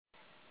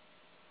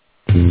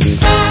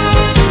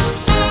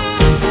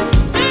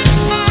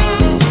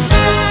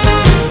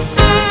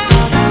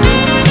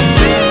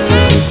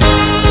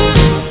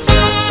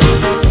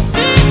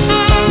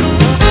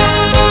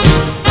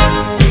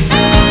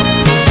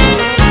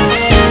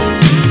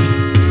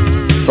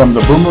From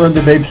the Boomer and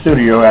the Babe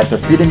studio at the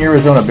Feeding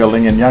Arizona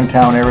building in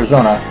Youngtown,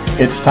 Arizona,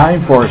 it's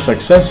time for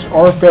Success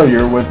or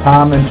Failure with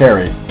Tom and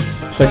Terry.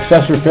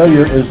 Success or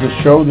Failure is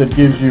the show that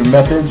gives you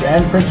methods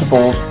and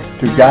principles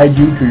to guide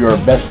you to your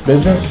best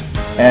business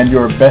and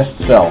your best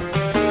self.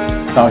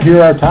 Now here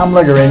are Tom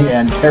Loegering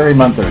and Terry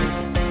Munthard.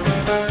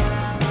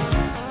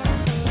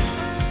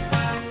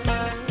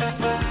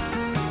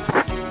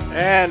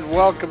 And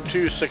welcome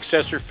to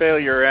Success or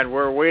Failure, and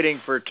we're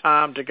waiting for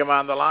Tom to come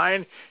on the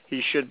line.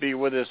 He should be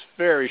with us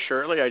very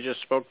shortly. I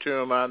just spoke to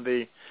him on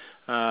the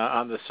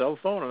cell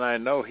phone, and I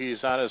know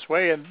he's on his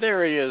way, and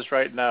there he is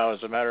right now,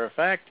 as a matter of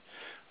fact.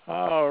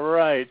 All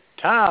right.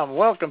 Tom,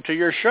 welcome to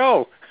your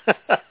show.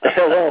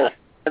 Hello.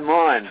 I'm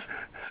on.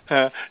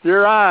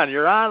 You're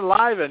on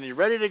live, and you're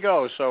ready to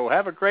go. So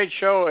have a great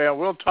show, and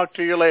we'll talk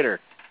to you later.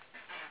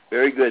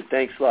 Very good.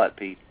 Thanks a lot,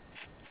 Pete.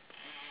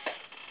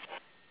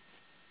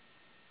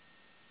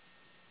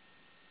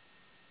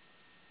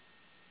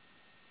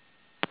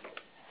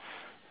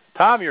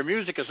 Tom, your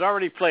music is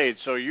already played,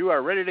 so you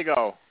are ready to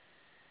go.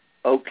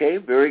 Okay,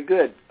 very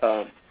good.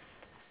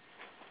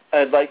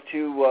 I'd like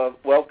to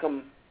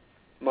welcome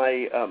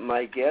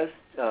my guest,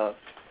 Walt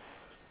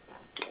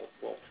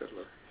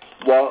Fiddler.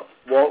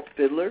 Walt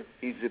Fiddler.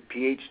 He's a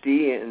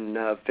PhD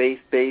in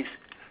faith-based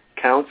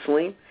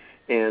counseling,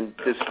 and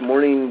this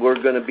morning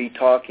we're going to be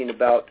talking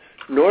about.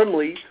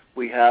 Normally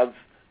we have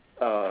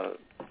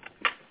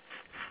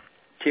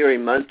Terry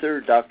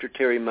Munthard, Dr.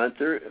 Terry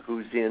Munthard,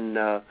 who's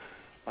in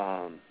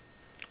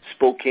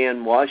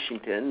Spokane,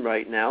 Washington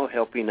right now,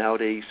 helping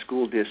out a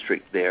school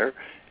district there,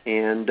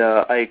 and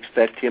I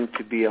expect him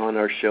to be on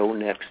our show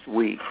next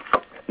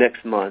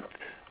month.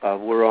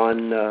 We're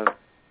on,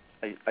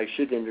 I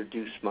should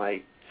introduce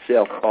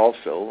myself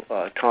also,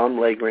 Tom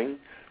Loegering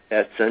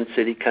at Sun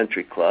City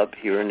Country Club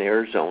here in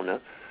Arizona.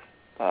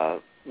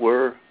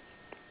 We're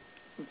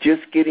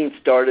just getting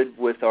started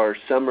with our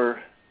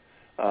summer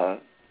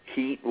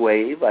heat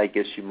wave, I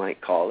guess you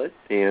might call it,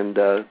 and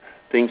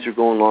things are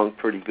going along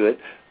pretty good.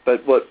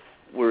 But what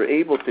we're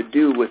able to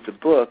do with the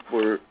book,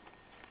 we're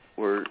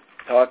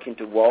talking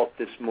to Walt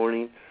this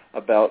morning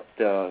about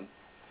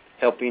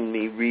helping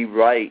me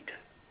rewrite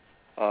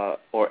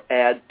or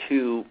add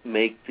to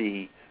make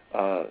the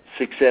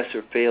Success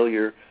or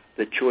Failure,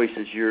 The Choice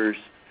is Yours,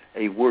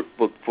 a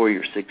workbook for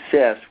your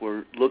success.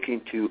 We're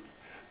looking to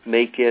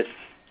make it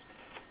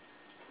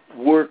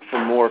work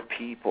for more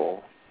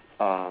people.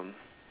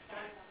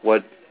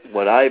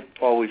 What I've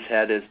always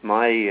had as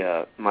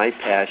my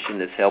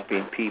passion is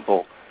helping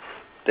people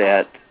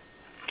that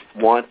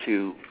want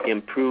to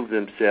improve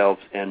themselves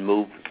and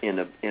move in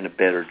a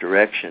better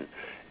direction.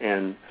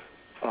 And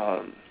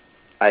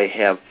I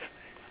have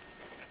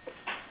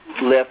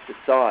left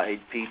aside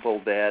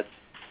people that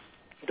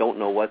don't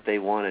know what they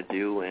want to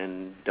do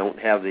and don't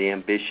have the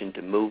ambition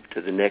to move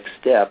to the next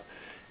step.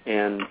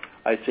 And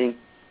I think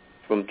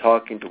from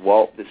talking to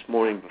Walt this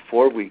morning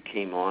before we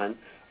came on,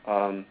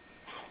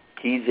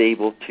 he's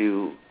able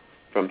to,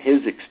 from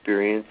his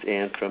experience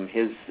and from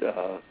his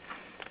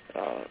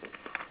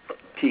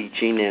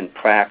teaching and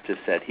practice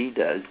that he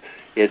does,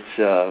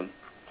 it's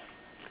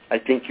I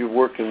think you're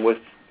working with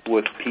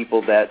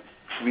people that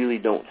really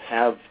don't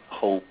have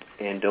hope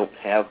and don't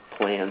have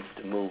plans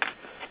to move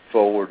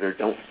forward or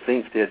don't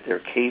think that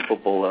they're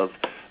capable of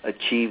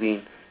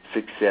achieving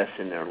success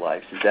in their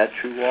lives. Is that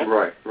true,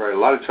 Walt? Right. A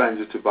lot of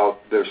times it's about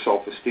their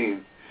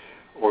self-esteem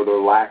or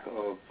their lack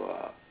of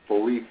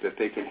belief that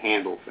they can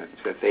handle things,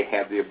 that they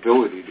have the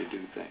ability to do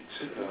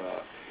things.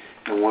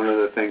 And one of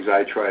the things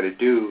I try to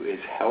do is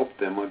help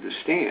them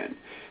understand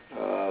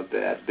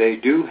that they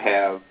do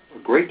have a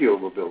great deal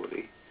of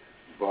ability,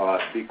 but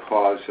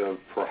because of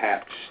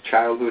perhaps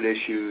childhood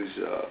issues,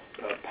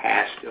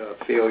 past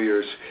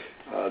failures,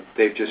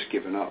 they've just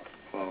given up.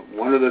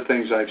 One of the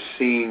things I've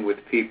seen with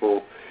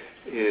people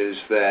is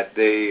that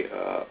they,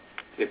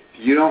 if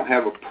you don't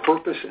have a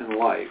purpose in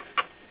life,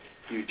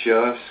 you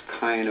just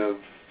kind of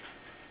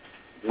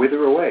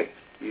wither away.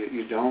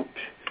 You don't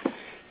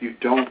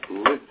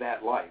live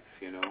that life,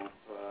 you know.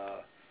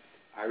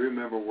 I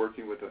remember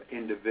working with an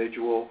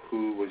individual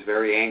who was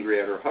very angry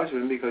at her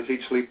husband because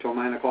he'd sleep till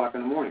 9 o'clock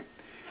in the morning.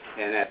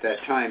 And at that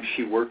time,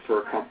 she worked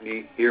for a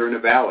company here in the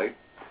valley.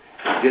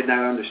 She did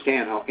not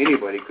understand how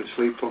anybody could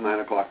sleep till 9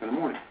 o'clock in the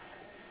morning.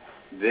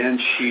 Then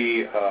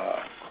she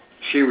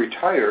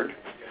retired,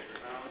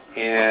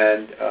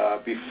 and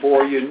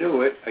before you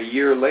knew it, a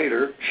year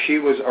later, she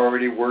was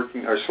already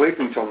working or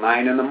sleeping till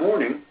 9 in the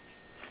morning.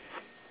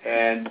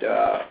 And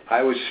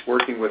I was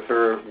working with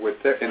her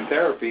in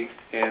therapy,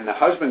 and the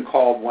husband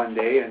called one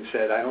day and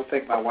said, "I don't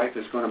think my wife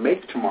is going to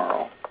make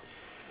tomorrow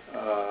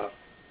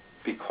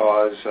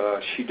because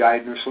she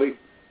died in her sleep."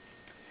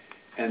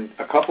 And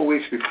a couple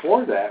weeks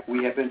before that,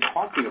 we had been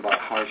talking about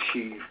how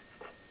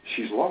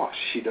she's lost.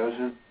 She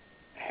doesn't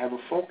have a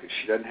focus.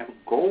 She doesn't have a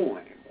goal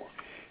anymore.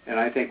 And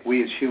I think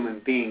we as human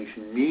beings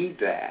need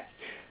that.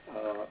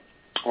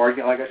 Or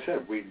like I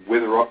said, we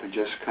wither up and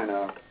just kind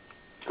of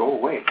go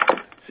away.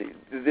 See,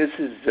 this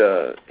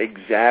is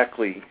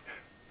exactly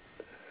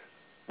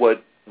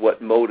what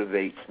what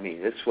motivates me.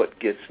 It's what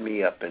gets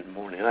me up in the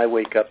morning. I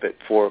wake up at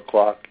 4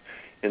 o'clock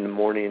in the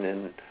morning,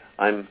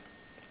 and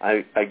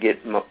I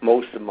get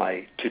most of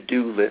my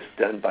to-do list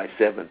done by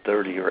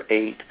 7:30 or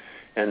 8,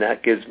 and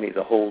that gives me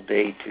the whole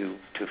day to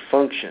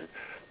function.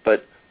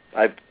 But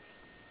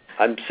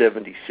I'm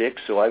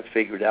 76, so I've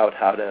figured out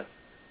how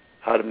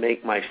to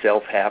make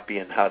myself happy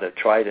and how to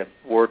try to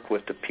work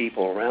with the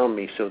people around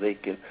me so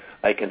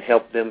I can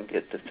help them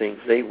get the things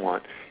they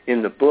want.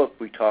 In the book,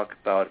 we talk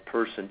about a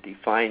person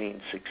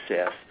defining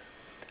success.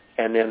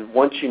 And then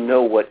once you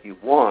know what you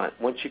want,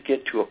 once you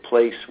get to a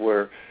place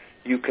where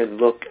you can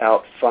look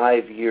out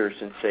 5 years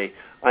and say,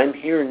 I'm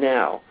here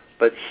now,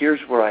 but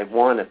here's where I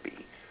want to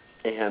be.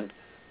 And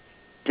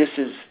this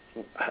is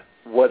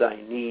what I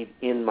need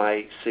in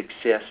my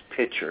success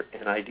picture.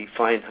 And I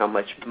define how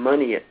much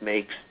money it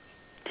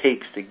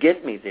takes to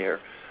get me there.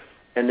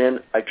 And then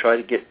I try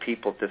to get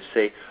people to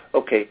say,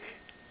 okay,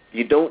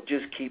 you don't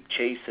just keep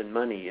chasing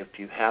money. If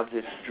you have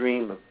this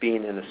dream of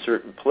being in a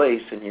certain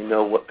place and you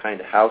know what kind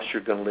of house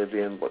you're going to live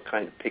in, what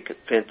kind of picket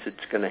fence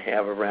it's going to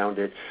have around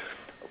it,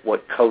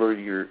 what color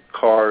your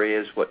car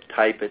is, what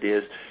type it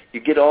is,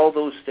 you get all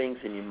those things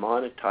and you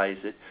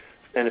monetize it.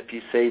 And if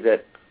you say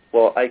that,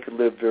 well, I could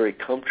live very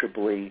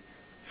comfortably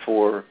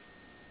for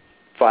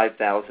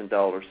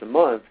 $5,000 a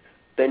month,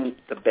 then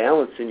the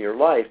balance in your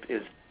life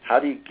is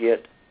how do you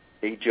get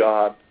a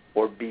job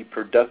or be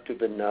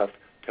productive enough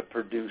to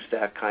produce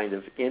that kind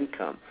of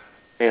income.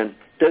 And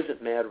it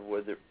doesn't matter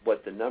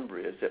what the number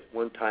is. At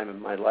one time in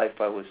my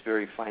life, I was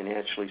very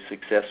financially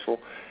successful,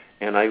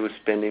 and I was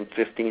spending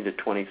 $15,000 to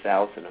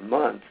 $20,000 a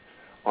month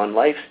on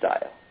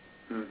lifestyle.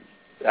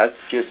 That's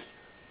just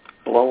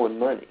blowing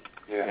money,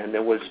 and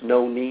there was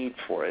no need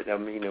for it. I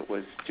mean, it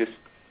was just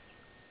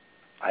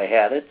I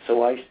had it,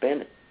 so I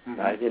spent it.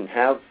 I didn't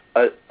have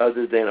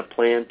other than a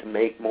plan to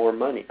make more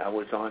money. I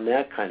was on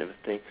that kind of a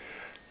thing.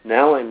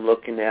 Now I'm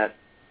looking at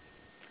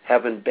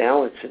having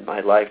balance in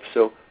my life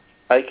so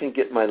I can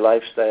get my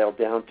lifestyle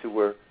down to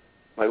where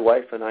my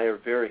wife and I are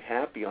very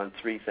happy on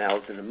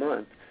 $3,000 a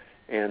month,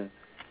 and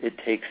it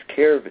takes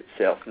care of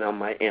itself. Now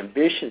my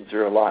ambitions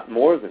are a lot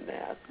more than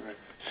that,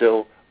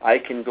 so I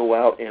can go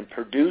out and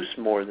produce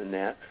more than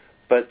that,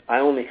 but I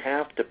only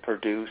have to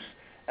produce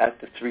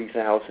at the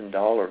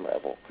 $3,000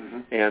 level,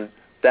 and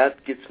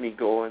that gets me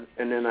going.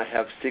 And then I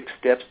have 6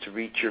 steps to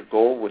reach your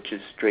goal, which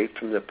is straight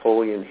from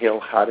Napoleon Hill,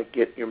 how to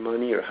get your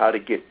money or how to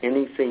get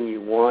anything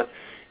you want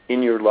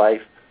in your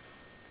life.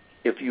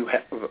 If you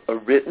have a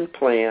written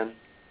plan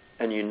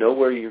and you know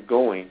where you're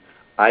going,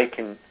 I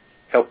can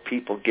help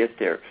people get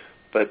there.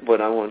 But what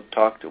I want to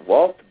talk to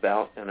Walt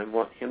about, and I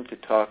want him to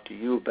talk to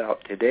you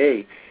about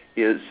today,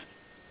 is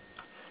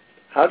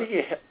how do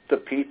you help the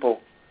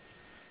people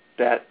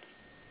that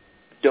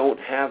don't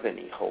have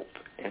any hope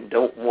and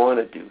don't want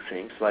to do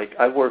things? Like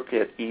I work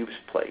at Eve's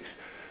Place,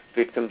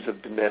 Victims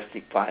of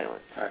Domestic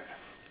Violence.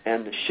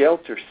 And the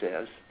shelter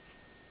says,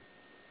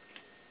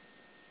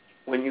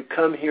 when you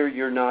come here,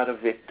 you're not a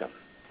victim.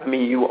 I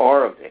mean, you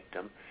are a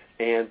victim,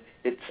 and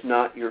it's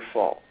not your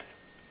fault.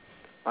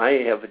 I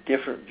have a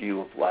different view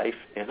of life,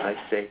 and I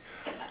say,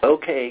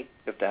 okay,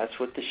 if that's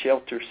what the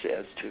shelter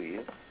says to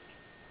you,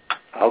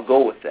 I'll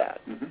go with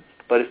that.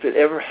 But if it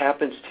ever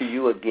happens to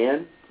you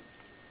again,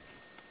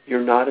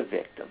 you're not a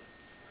victim.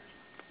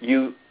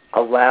 You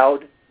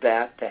allowed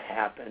that to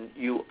happen.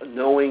 You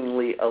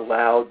knowingly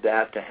allowed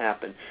that to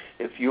happen.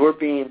 If you're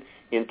being,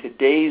 in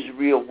today's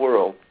real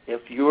world,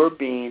 if you're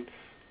being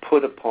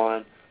put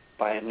upon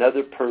by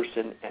another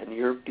person and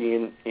you're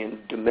being in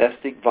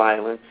domestic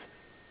violence,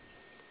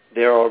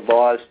 there are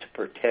laws to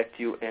protect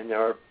you, and there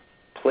are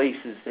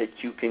places that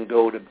you can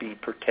go to be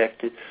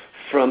protected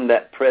from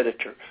that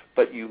predator.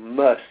 But you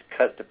must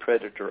cut the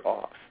predator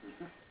off.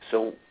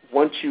 So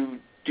once you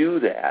do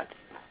that,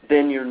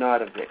 then you're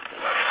not a victim.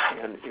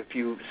 And if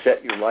you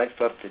set your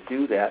life up to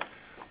do that,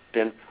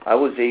 then I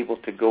was able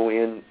to go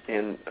in,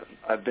 and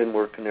I've been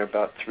working there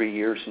about 3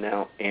 years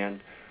now, and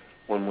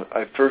when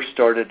I first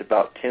started,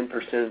 about 10%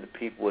 of the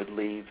people would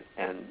leave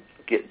and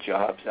get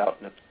jobs out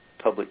in the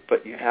public.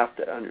 But you have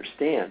to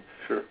understand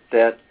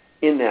that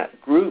in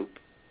that group,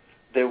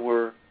 there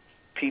were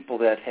people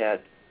that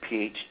had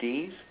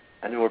PhDs,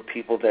 and there were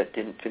people that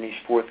didn't finish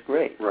 4th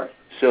grade.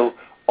 So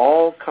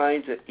all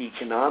kinds of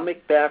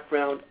economic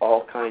background,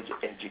 all kinds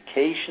of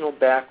educational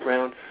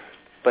background,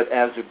 but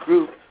as a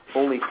group,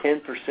 only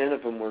 10%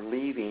 of them were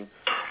leaving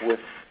with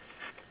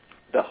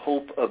the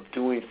hope of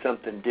doing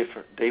something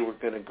different. They were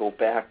going to go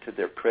back to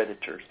their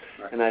predators.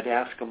 And I'd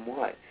ask them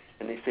why.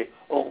 And they say,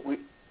 oh, we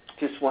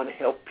just want to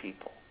help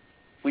people.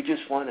 We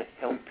just want to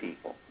help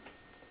people.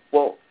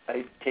 Well,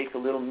 I'd take a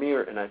little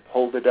mirror and I'd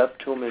hold it up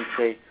to them and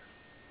say,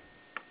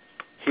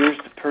 here's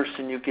the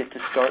person you get to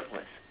start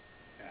with.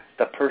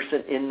 The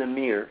person in the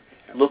mirror.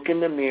 Look in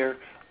the mirror.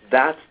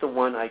 That's the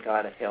one I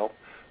got to help.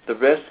 The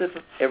rest of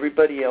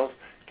everybody else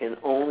can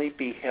only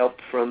be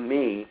helped from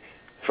me,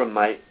 from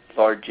my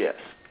largesse,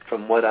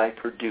 from what I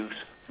produce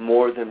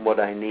more than what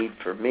I need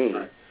for me.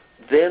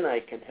 Then I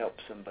can help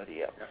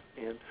somebody else.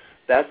 And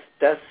that's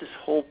this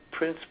whole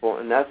principle,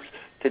 and that's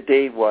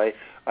today why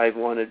I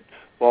wanted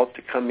Walt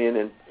to come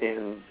in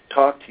and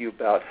talk to you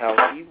about how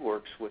he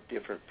works with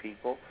different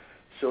people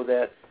so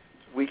that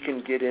we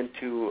can get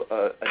into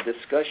a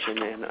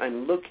discussion. And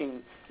I'm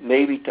looking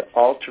maybe to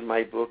alter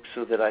my book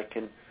so that I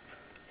can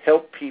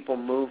help people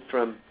move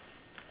from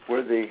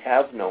where they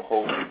have no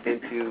hope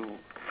into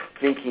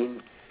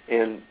thinking.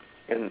 And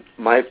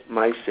my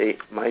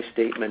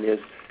statement is,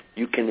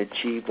 you can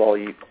achieve all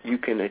you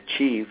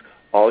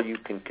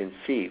can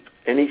conceive.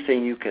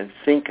 Anything you can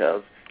think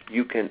of,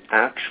 you can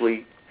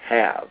actually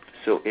have.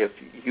 So if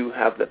you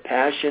have the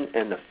passion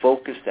and the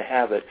focus to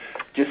have it,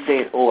 just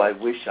saying, oh, I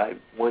wish I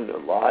won the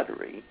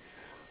lottery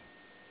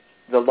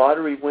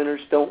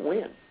winners don't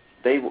win.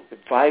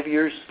 5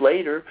 years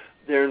later,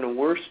 they're in a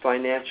worse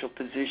financial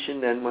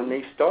position than when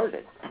they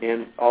started,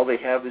 and all they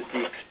have is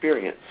the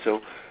experience.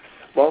 So,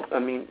 well, I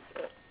mean,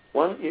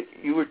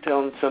 you were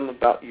telling some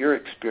about your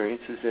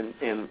experiences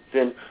and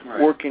then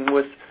working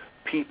with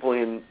people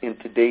in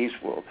today's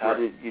world. How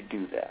did you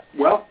do that?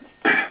 Well,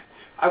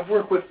 I've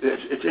worked with this.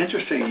 It's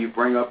interesting you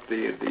bring up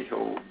the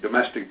whole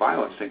domestic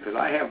violence thing, because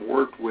I have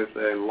worked with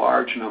a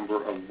large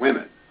number of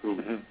women who've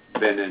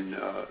been in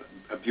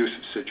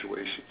abusive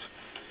situations.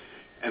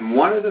 And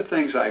one of the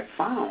things I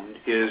found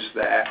is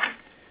that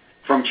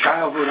from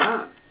childhood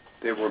on,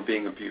 they were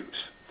being abused.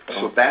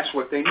 So that's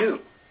what they knew.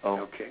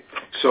 Okay.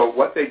 So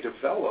what they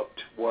developed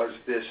was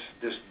this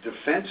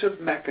defensive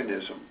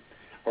mechanism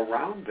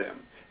around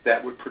them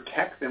that would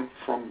protect them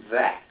from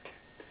that.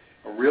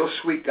 A real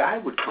sweet guy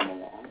would come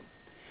along,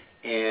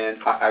 and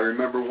I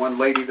remember one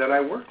lady that I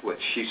worked with.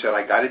 She said,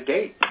 I got a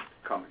date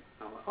coming.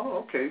 I'm like, oh,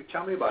 okay,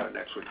 tell me about it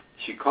next week.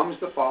 She comes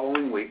the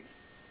following week,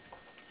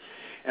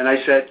 and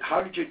I said,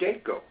 how did your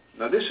date go?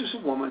 Now, this is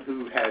a woman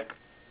who had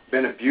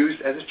been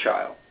abused as a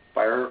child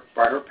by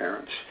her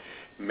parents,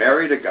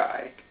 married a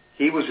guy.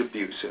 He was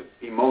abusive,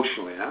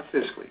 emotionally, not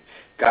physically.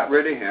 Got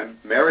rid of him,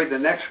 married the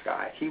next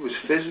guy. He was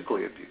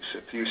physically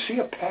abusive. You see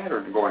a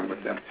pattern going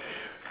with them.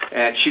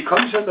 And she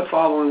comes in the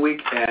following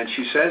week, and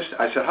she says,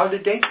 I said, how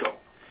did the date go?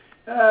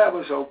 It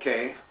was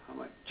okay. I'm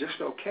like, just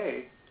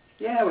okay?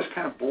 Yeah, it was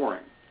kind of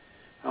boring.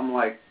 I'm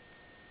like,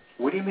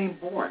 what do you mean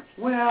boring?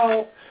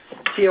 Well,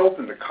 he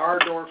opened the car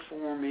door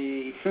for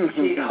me. He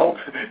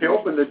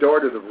opened the door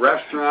to the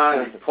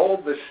restaurant. He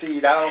pulled the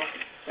seat out.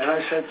 And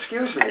I said,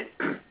 excuse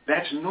me,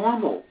 that's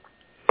normal.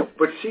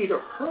 But see, to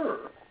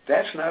her,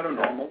 that's not a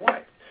normal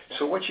life.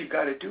 So what you've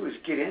got to do is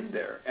get in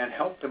there and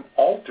help them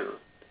alter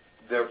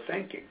their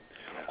thinking,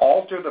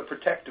 alter the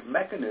protective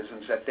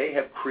mechanisms that they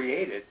have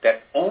created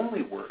that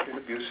only work in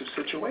abusive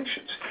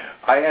situations.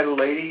 I had a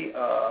lady,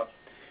 I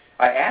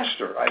asked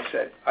her, I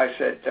said,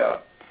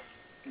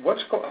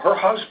 her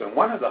husband,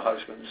 one of the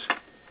husbands,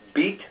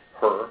 beat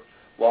her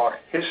while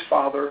his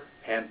father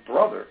and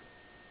brother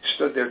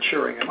stood there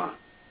cheering him on.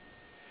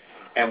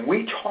 And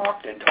we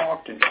talked and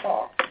talked and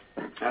talked.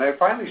 And I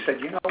finally said,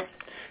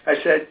 I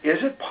said,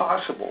 is it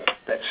possible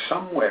that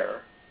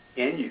somewhere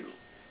in you,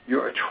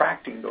 you're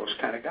attracting those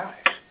kind of guys?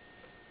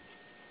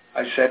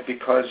 I said,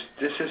 because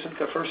this isn't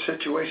the first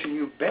situation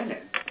you've been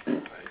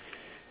in.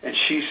 And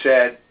she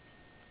said,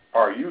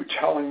 are you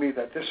telling me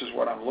that this is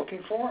what I'm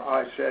looking for?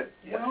 I said,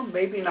 well,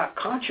 maybe not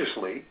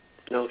consciously.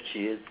 No, she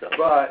is, though.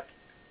 But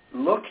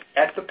look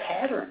at the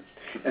pattern.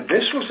 And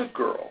this was a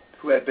girl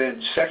who had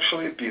been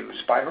sexually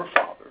abused by her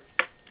father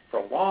for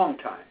a long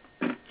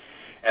time.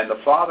 And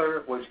the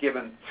father was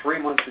given 3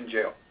 months in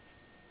jail.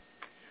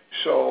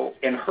 So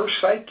in her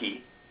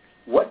psyche,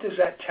 what does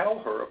that tell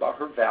her about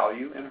her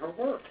value and her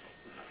worth?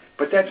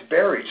 But that's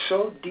buried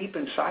so deep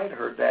inside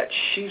her that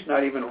she's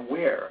not even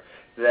aware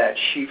that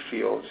she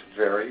feels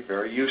very,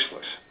 very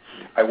useless.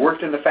 I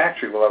worked in the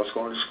factory while I was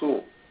going to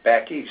school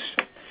back east.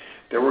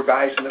 There were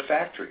guys in the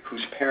factory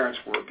whose parents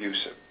were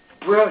abusive.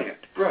 Brilliant,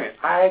 brilliant.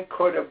 I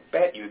could have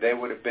bet you they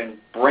would have been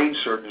brain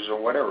surgeons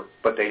or whatever,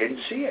 but they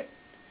didn't see it.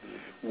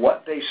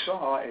 What they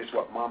saw is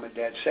what mom and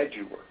dad said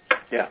you were.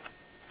 Yeah.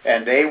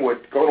 And they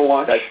would go to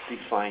lunch. That's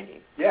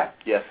defining. Yeah.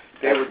 Yes.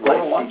 They would go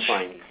to lunch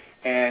defining.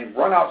 And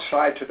run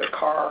outside to the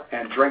car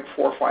and drink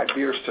 4 or 5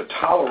 beers to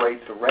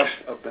tolerate the rest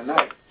of the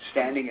night,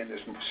 standing in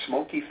this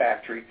smoky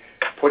factory,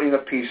 putting a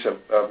piece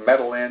of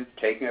metal in,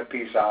 taking a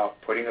piece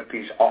out, putting a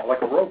piece out,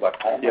 like a robot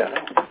all night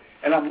long.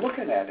 And I'm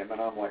looking at him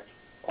and I'm like,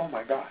 oh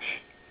my gosh,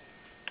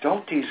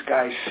 don't these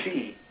guys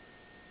see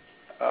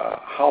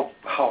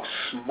how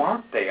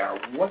smart they are,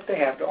 what they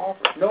have to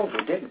offer? No,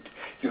 they didn't.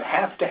 You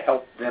have to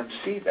help them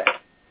see that.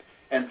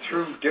 And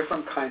through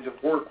different kinds of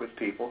work with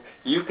people,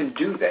 you can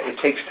do that. It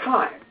takes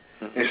time.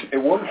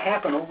 It won't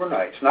happen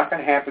overnight. It's not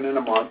going to happen in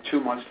a month, 2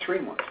 months, 3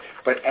 months.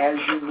 But as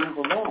you move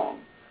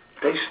along,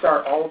 they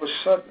start all of a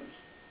sudden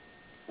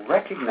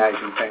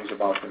recognizing things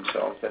about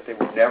themselves that they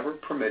were never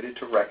permitted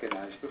to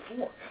recognize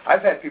before.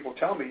 I've had people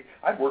tell me,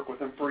 I've worked with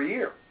them for a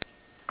year.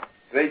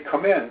 They'd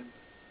come in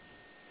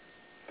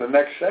the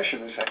next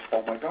session and say,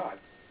 oh my God,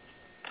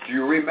 do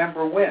you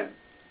remember when?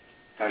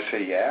 I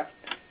say, yeah.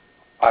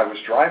 I was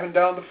driving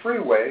down the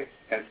freeway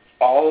and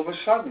all of a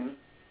sudden,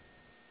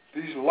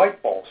 these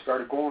light bulbs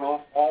started going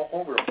off all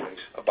over the place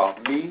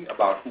about me,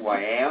 about who I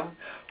am,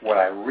 what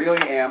I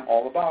really am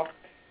all about.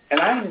 And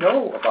I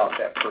know about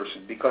that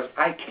person because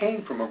I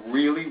came from a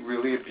really,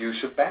 really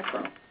abusive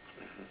background.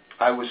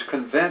 I was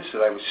convinced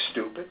that I was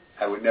stupid.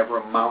 I would never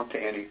amount to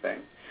anything.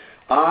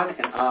 On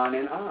and on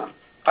and on.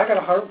 I got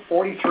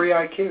 143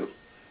 IQ.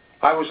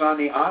 I was on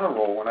the honor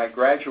roll when I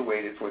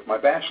graduated with my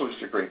bachelor's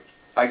degree.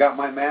 I got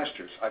my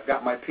master's. I've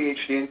got my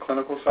PhD in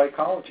clinical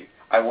psychology.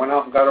 I went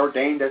out and got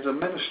ordained as a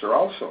minister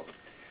also.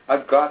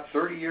 I've got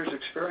 30 years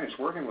experience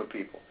working with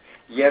people.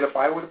 Yet if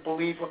I would have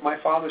believed what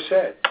my father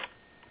said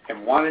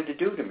and wanted to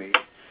do to me,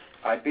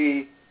 I'd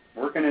be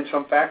working in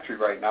some factory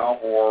right now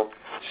or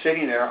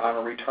sitting there on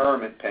a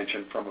retirement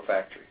pension from a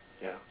factory.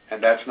 Yeah.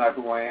 And that's not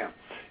who I am.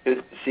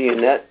 See,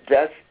 and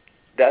that's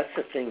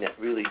the thing that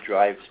really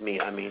drives me.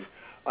 I mean,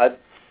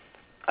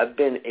 I've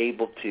been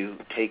able to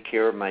take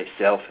care of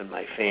myself and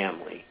my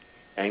family,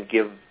 and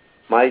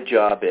my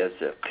job as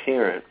a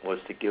parent was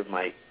to give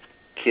my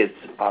kids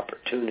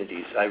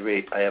opportunities. I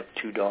have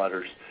 2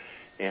 daughters,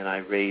 and I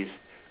raised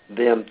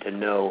them to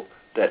know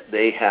that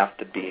they have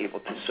to be able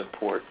to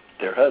support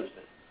their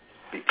husband,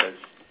 because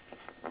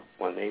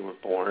when they were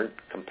born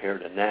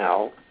compared to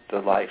now, the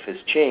life has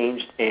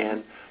changed,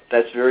 and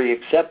that's very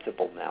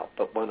acceptable now.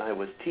 But when I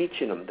was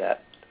teaching them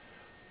that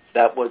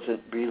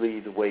wasn't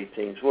really the way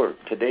things work.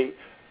 Today,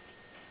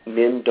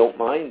 men don't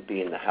mind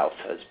being the house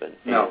husband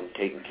and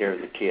taking care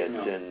of the kids,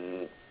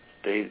 and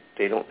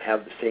they don't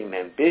have the same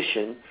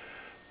ambition,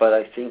 but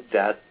I think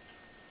that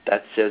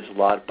says a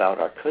lot about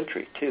our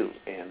country, too,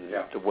 and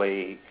the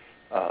way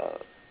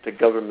the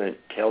government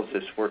tells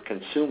us we're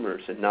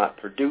consumers and not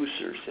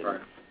producers.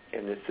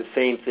 And it's the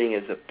same thing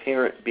as a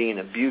parent being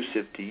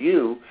abusive to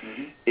you.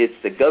 Mm-hmm. It's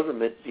the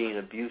government being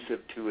abusive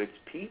to its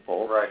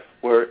people,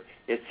 where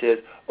it says,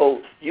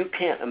 oh, you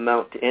can't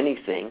amount to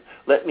anything.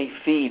 Let me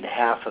feed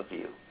half of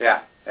you.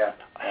 Yeah.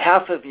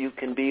 Half of you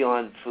can be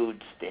on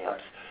food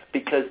stamps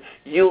because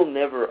you'll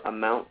never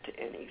amount to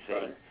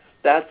anything.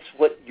 That's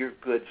what you're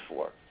good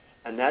for.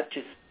 And that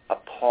just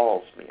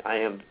appalls me.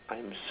 I'm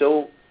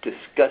so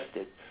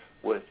disgusted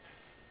with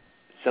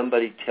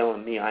somebody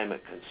telling me I'm a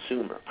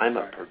consumer. I'm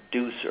a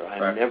producer.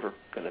 I'm never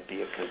going to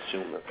be a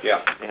consumer. Yeah.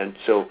 And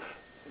so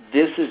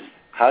this is,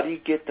 how do you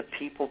get the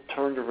people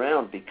turned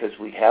around? Because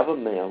we have a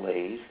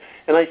malaise,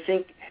 and I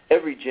think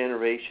every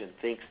generation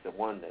thinks the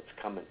one that's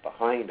coming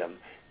behind them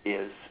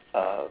is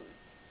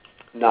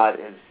not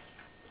as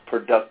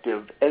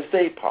productive as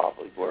they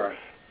probably were. Right.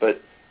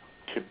 But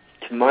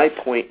to my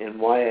point, and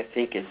why I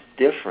think it's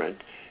different,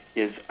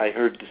 is I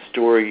heard the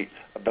story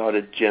about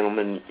a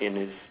gentleman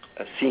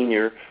a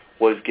senior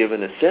was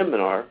given a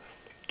seminar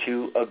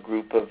to a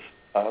group of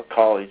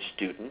college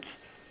students,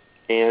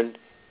 and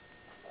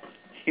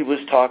he was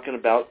talking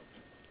about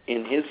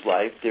in his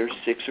life there's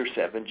 6 or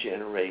 7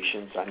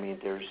 generations. I mean,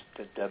 there's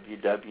the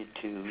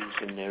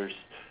WW2s, and there's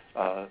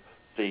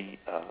the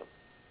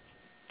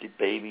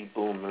baby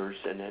boomers,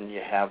 and then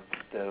you have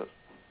the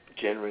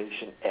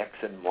Generation X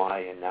and Y,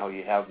 and now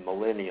you have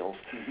millennials.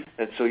 Mm-hmm.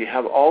 And so you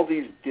have all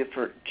these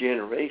different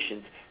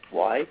generations.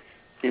 Why?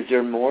 Is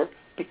there more?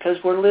 Because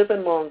we're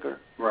living longer.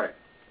 Right.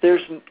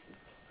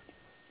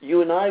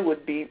 You and I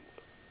would be,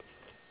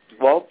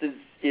 Walt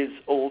is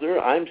older,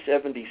 I'm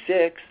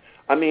 76.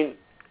 I mean,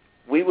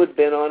 we would have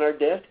been on our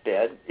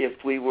deathbed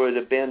if we would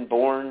have been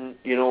born,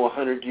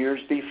 100 years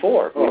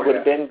before. We would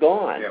have been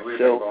gone. Yeah, we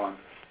would have been gone.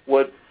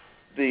 What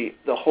the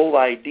whole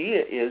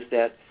idea is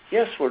that,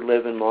 yes, we're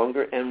living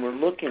longer and we're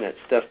looking at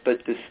stuff,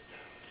 but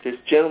this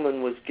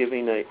gentleman was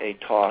giving a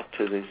talk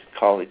to these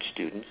college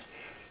students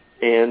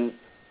and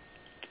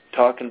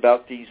talking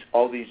about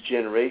all these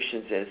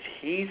generations as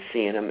he's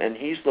seeing them, and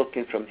he's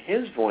looking from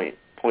his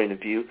point of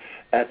view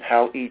at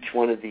how each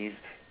one of these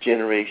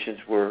generations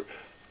were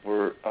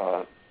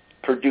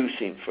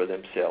producing for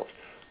themselves.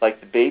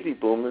 Like the baby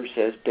boomers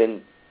has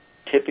been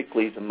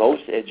typically the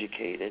most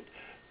educated,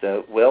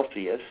 the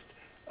wealthiest.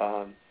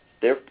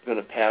 They're going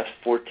to pass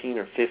 $14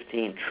 or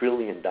 $15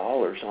 trillion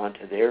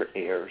onto their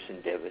heirs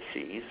and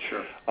devotees.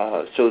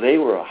 Sure. So they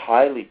were a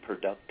highly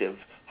productive,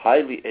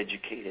 highly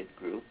educated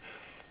group.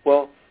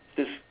 Well,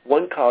 this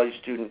one college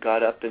student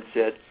got up and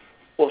said,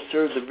 well,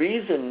 sir, the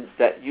reason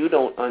that you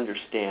don't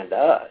understand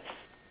us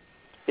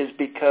is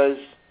because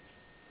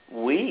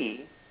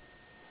we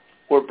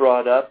were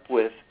brought up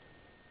with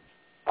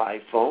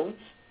iPhones,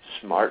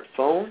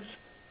 smartphones,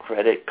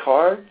 credit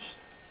cards,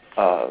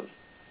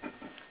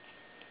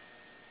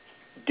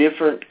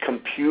 different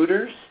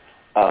computers,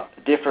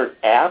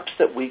 different apps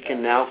that we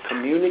can now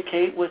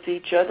communicate with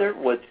each other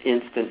with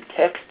instant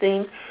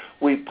texting.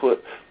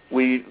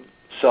 We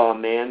saw a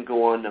man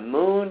go on the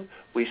moon.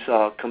 We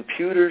saw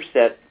computers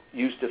that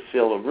used to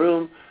fill a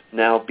room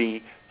now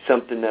be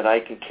something that I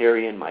can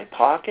carry in my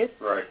pocket.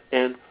 Right.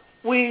 And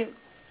we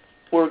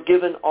were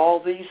given all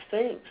these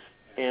things.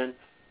 And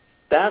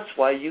that's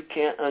why you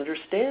can't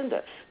understand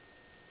us.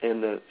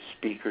 And the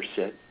speaker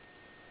said,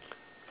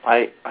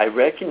 I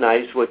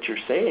recognize what you're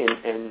saying,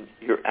 and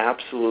you're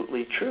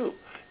absolutely true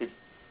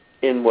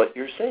in what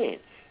you're saying.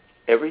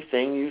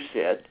 Everything you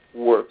said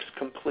works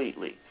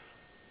completely.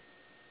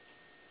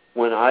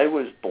 When I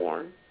was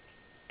born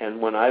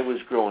and when I was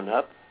growing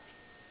up,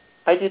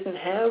 I didn't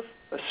have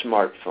a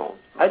smartphone.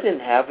 I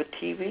didn't have a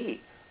TV.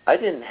 I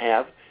didn't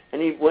have,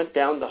 and he went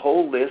down the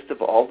whole list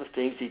of all the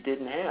things he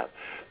didn't have.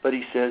 But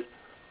he says,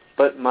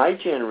 but my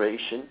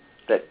generation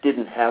that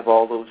didn't have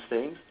all those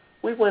things,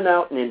 we went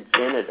out and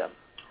invented them.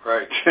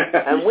 Right.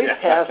 And we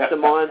passed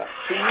them on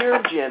to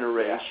your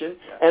generation.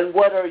 Yeah. And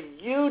what are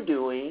you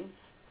doing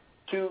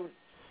to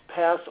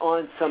pass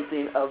on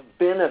something of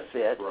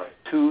benefit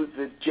to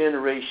the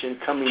generation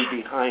coming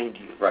behind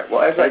you? Right.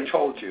 Well, as I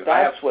told you,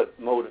 that's what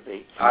motivates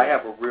me. I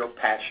have a real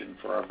passion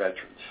for our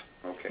veterans.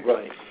 Okay.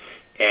 Right.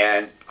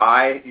 And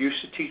I used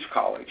to teach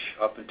college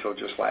up until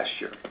just last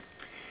year.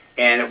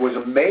 And it was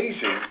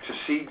amazing to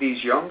see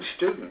these young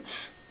students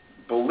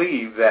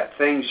believe that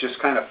things just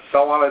kind of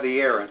fell out of the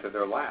air into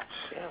their laps.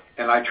 Yeah.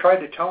 And I tried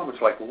to tell them,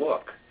 it's like,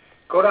 look,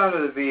 go down to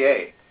the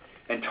VA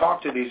and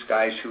talk to these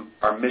guys who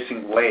are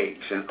missing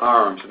legs and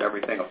arms and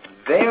everything else.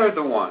 They're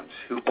the ones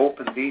who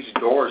opened these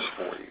doors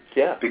for you.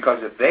 Yeah. Because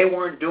if they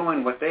weren't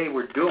doing what they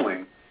were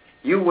doing,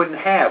 you wouldn't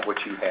have what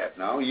you have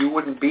now. You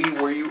wouldn't be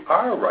where you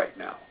are right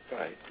now.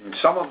 Right. And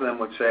some of them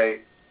would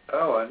say,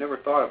 oh, I never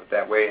thought of it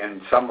that way.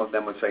 And some of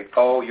them would say,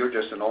 oh, you're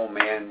just an old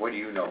man. What do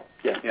you know?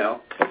 Yeah. You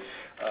know?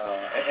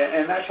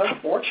 And that's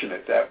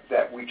unfortunate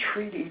that we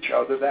treat each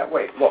other that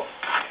way. Look,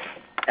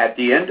 at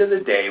the end of the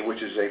day,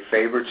 which is a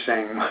favorite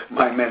saying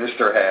my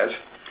minister has,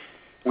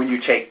 when you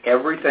take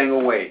everything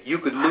away, you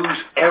could lose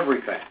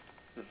everything.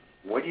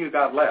 What do you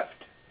got left?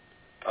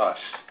 Us,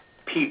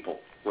 people,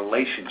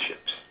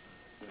 relationships.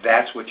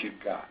 That's what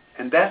you've got.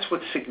 And that's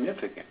what's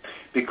significant,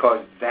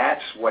 because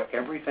that's what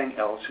everything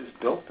else is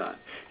built on.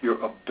 Your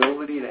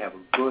ability to have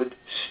a good,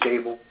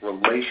 stable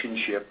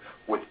relationship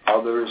with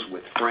others,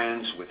 with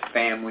friends, with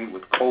family,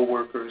 with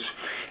coworkers,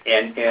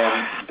 and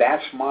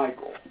that's my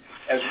goal,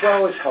 as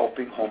well as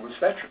helping homeless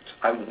veterans.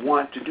 I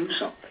want to do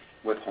something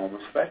with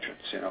homeless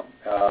veterans. You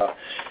know,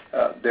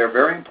 they're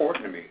very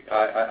important to me.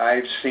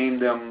 I've seen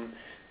them,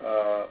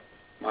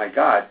 my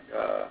God,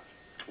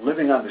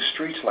 living on the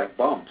streets like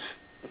bums,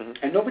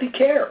 and nobody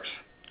cares.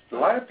 A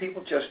lot of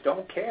people just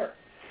don't care.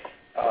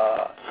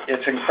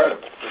 It's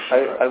incredible.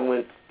 I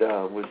went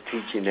was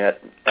teaching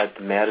at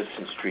the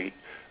Madison Street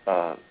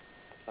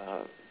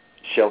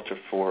shelter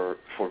for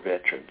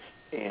veterans,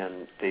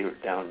 and they were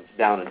down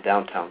in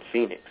downtown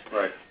Phoenix.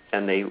 Right.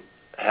 And they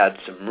had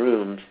some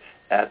rooms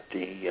at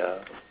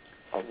the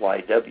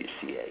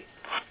YWCA,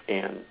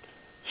 and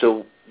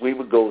so we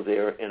would go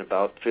there, and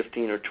about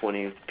 15 or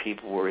 20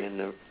 people were in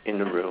the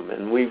room,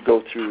 and we'd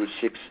go through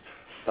six.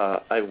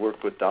 I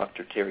worked with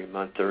Dr. Terry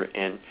Munther,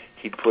 and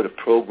he put a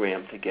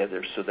program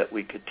together so that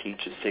we could teach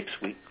a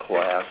 6-week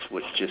class,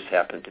 which just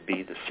happened to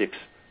be the 6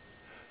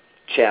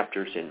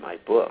 chapters in my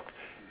book.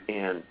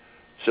 And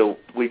so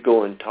we'd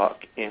go and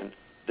talk, and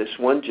this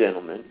one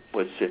gentleman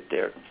would sit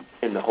there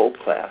in the whole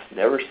class,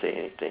 never say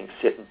anything,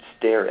 sit and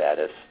stare at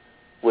us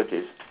with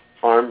his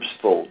arms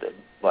folded,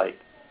 like,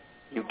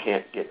 you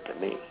can't get to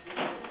me.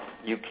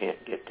 You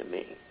can't get to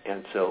me.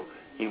 And so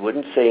he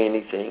wouldn't say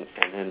anything,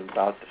 and then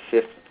about the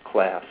 5th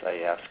class,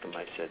 I asked him,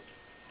 I said,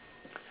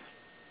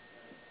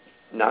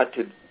 not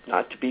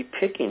to be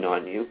picking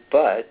on you,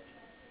 but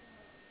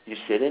you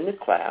sit in the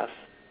class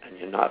and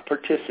you're not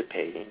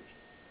participating.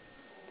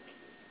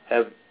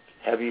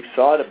 Have you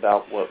thought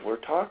about what we're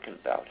talking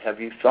about?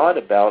 Have you thought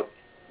about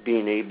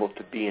being able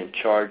to be in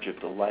charge of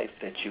the life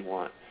that you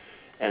want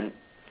and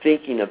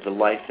thinking of the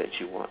life that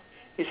you want?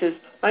 He says,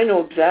 I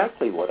know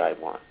exactly what I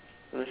want.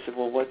 And I said,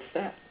 well, what's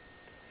that?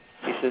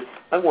 He says,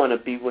 I want to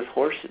be with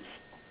horses.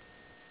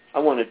 I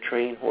want to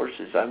train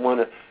horses. I want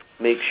to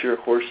make sure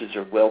horses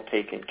are well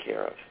taken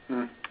care of.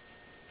 And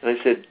I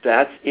said,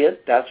 that's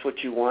it? That's what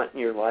you want in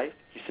your life?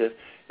 He said,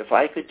 if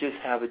I could just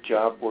have a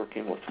job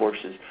working with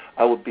horses,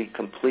 I would be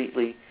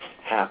completely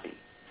happy.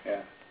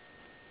 Yeah.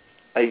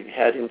 I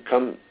had him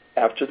come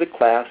after the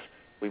class.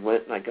 We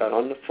went and I got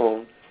on the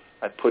phone.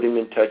 I put him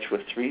in touch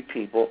with 3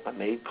 people. I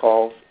made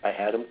calls. I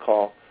had him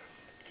call.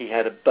 He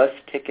had a bus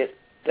ticket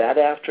that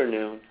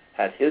afternoon,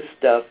 had his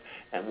stuff,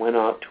 and went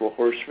out to a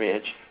horse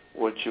ranch,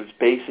 which was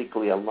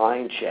basically a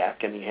line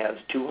shack, and he has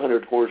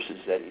 200 horses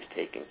that he's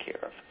taking care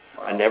of.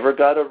 Wow. I never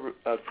got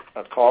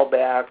a call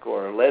back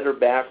or a letter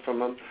back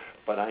from him,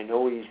 but I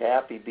know he's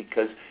happy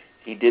because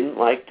he didn't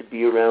like to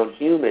be around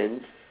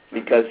humans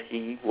because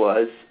he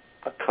was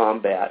a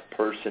combat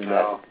person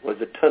that was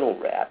a tunnel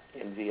rat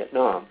in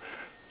Vietnam.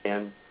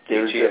 And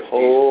there's a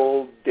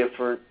whole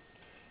different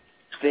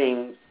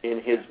thing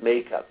in his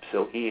makeup.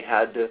 So he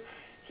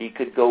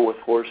could go with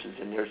horses,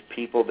 and there's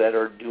people that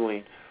are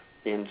doing,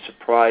 in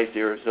Surprise,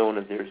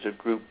 Arizona, there's a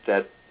group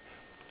that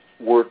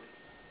work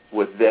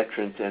with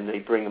veterans, and they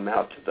bring them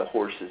out to the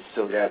horses.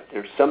 So that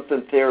there's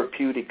something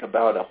therapeutic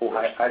about a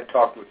horse. I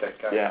talked with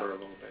that guy for a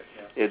little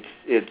bit.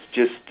 It's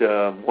just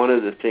one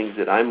of the things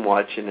that I'm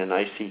watching, and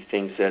I see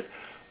things that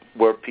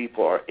where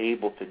people are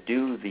able to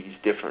do these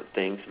different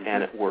things,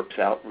 and it works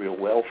out real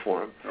well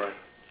for them. Right.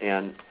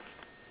 And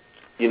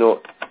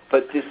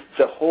but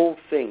the whole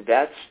thing,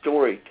 that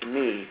story to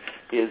me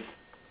is,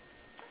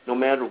 no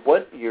matter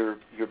what your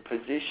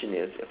position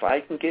is, if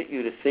I can get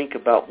you to think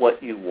about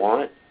what you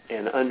want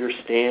and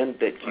understand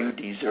that you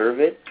deserve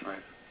it. Right.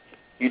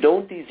 You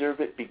don't deserve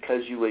it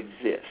because you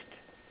exist.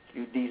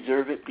 You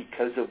deserve it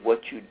because of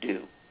what you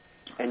do.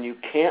 And you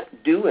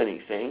can't do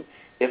anything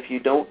if you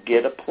don't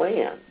get a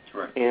plan.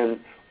 Right. And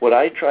what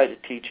I try to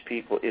teach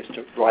people is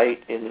to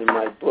write, and in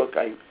my book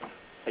I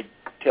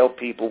tell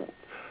people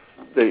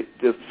the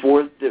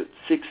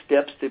 6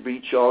 steps to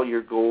reach all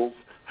your goals,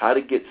 how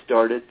to get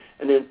started,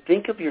 and then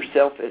think of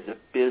yourself as a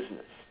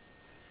business.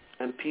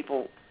 And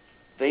people,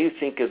 they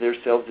think of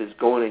themselves as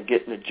going and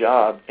getting a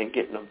job and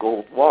getting a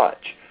gold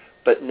watch.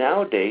 But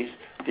nowadays,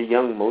 the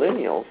young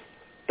millennials,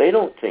 they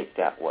don't think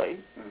that way.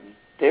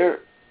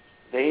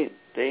 Mm-hmm.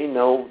 They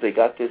know they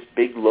got this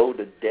big load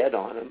of debt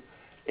on them,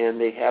 and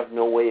they have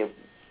no way of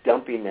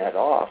dumping that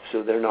off,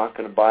 so they're not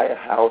going to buy a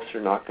house,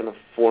 they're not going to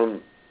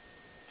form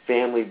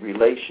family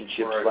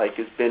relationships like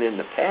has been in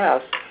the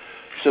past.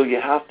 So you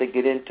have to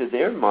get into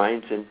their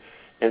minds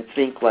and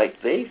think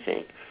like they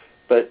think.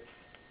 But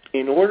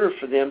in order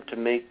for them to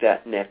make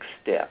that next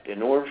step,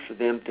 in order for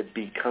them to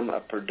become a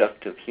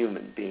productive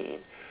human being,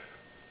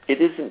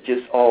 it isn't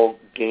just all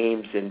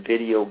games and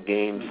video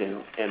games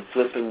and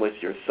flipping with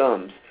your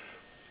thumbs.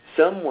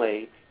 Some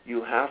way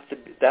you have to,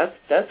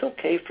 that's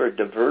okay for a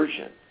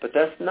diversion, but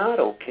that's not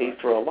okay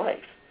for a life.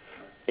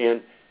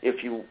 And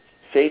if you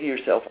say to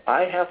yourself,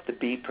 I have to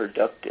be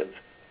productive,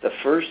 the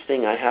first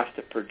thing I have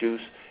to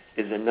produce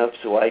is enough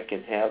so I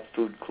can have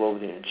food,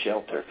 clothing, and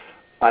shelter.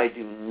 I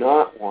do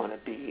not want to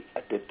be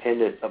a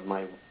dependent of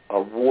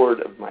a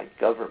ward of my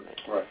government.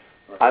 Right.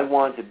 I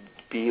want to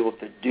be able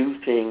to do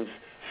things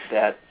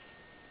that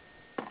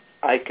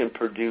I can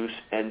produce,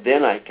 and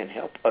then I can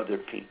help other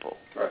people.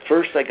 Right.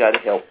 First, I got to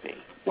help me.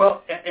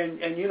 Well,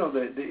 and you know,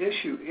 the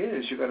issue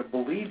is you got to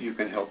believe you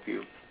can help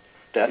you.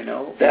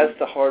 That's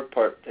the hard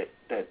part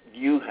that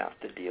you have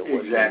to deal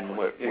with. Exactly.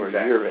 Where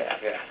you're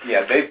at.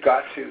 Yeah, they've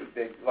got to.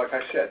 Like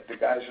I said, the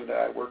guys that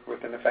I worked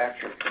with in the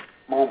factory.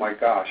 Oh my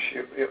gosh,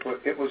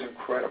 it was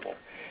incredible.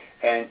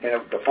 And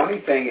the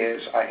funny thing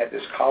is, I had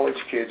this college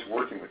kids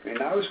working with me,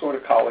 and I was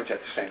going to college at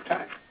the same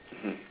time.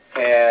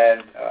 Mm-hmm.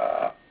 And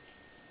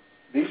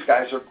these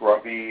guys are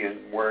grubby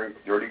and wearing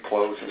dirty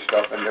clothes and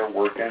stuff, and they're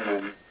working,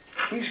 and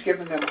he's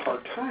giving them a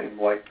hard time,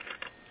 like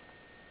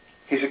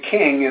he's a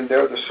king and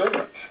they're the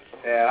servants.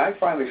 And I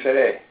finally said,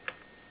 hey,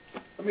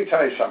 let me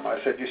tell you something.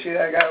 I said, you see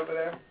that guy over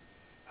there?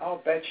 I'll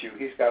bet you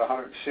he's got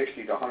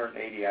 160 to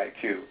 180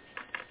 IQ.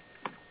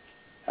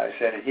 I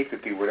said, and he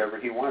could be whatever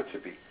he wants to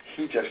be.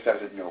 He just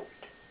doesn't know it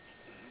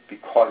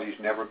because he's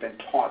never been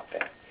taught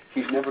that.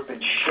 He's never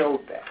been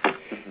showed that.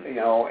 You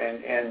know,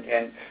 and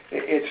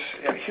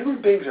it's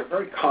human beings are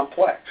very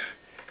complex,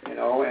 you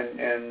know,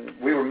 and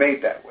we were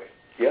made that way.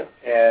 Yeah.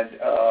 And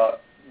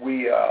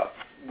we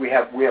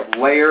have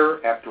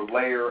layer after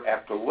layer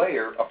after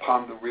layer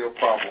upon the real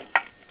problem.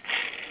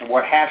 And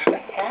what has to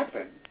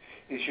happen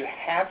is you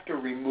have to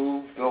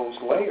remove those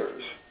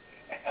layers,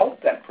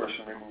 help that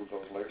person remove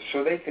those layers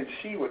so they can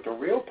see what the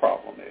real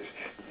problem is.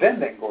 Then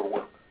they can go to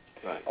work.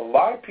 Right. A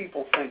lot of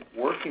people think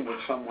working with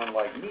someone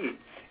like me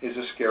is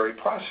a scary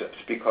process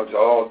because,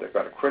 they're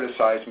going to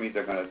criticize me,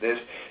 they're going to this.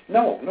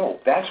 No,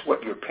 that's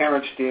what your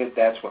parents did,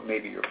 that's what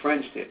maybe your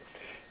friends did.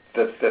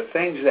 The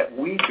things that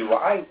we do,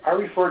 I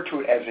refer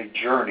to it as a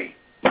journey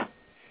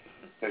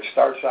that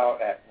starts out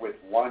with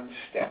one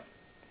step.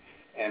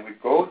 And we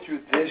go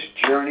through this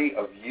journey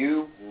of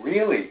you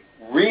really,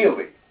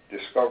 really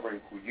discovering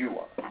who you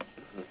are,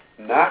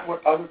 not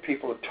what other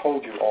people have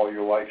told you all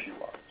your life you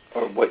are.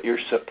 Or what you're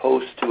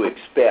supposed to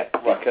expect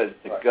because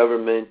the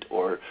government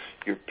or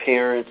your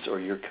parents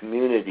or your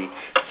community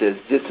says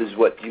this is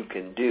what you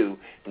can do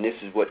and this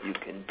is what you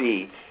can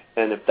be.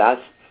 And if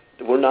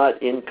we're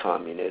not in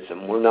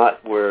communism. We're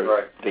not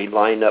where they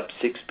line up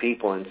 6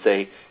 people and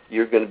say,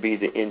 you're going to be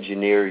the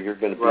engineer, you're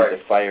going to be the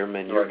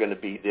fireman, you're going to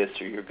be this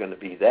or you're going to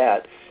be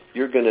that.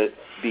 You're going to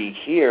be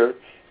here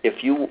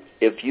if you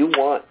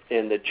want,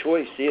 and the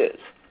choice is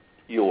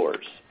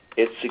yours.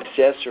 It's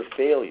success or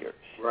failure.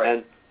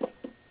 Right.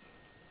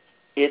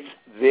 And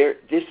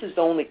this is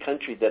the only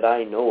country that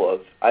I know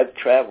of. I've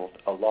traveled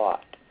a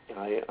lot.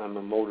 I'm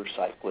a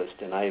motorcyclist,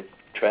 and I've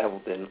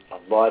traveled in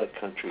a lot of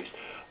countries.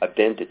 I've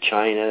been to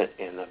China,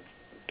 and I've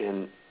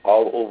been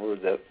all over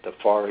the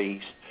Far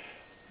East.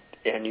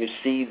 And you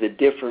see the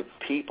different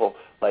people,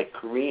 like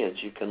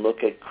Koreans. You can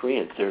look at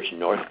Koreans. There's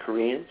North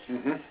Koreans,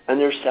 and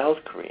there's South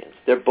Koreans.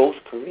 They're both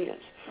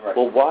Koreans. Right.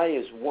 Well, why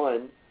is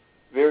one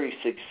very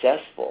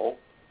successful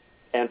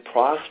and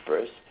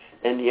prosperous,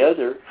 and the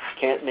other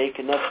can't make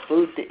enough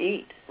food to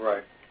eat?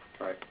 Right.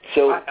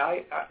 So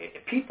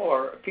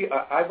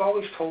I've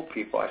always told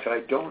people, I said,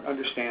 I don't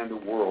understand the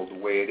world the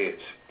way it is.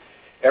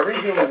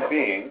 Every human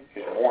being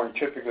is born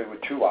typically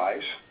with 2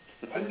 eyes,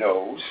 a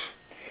nose,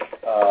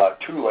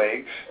 2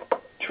 legs,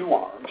 2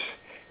 arms.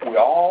 We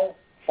all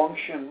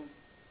function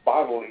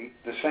bodily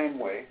the same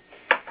way,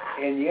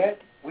 and yet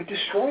we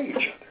destroy each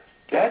other.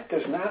 That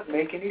does not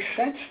make any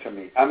sense to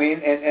me. I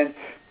mean,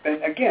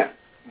 and again,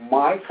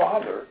 my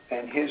father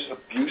and his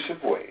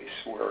abusive ways,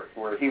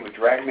 where he would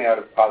drag me out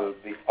of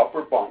the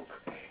upper bunk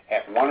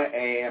at 1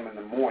 a.m. in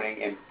the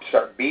morning and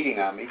start beating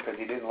on me because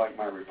he didn't like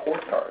my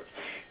report card,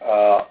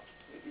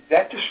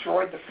 that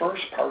destroyed the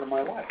first part of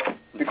my life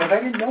because I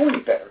didn't know any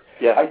better.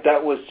 Yeah,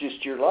 that was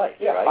just your life,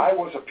 yeah, right? I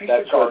was a piece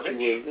of garbage.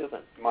 What you were living.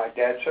 My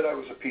dad said I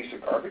was a piece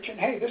of garbage, and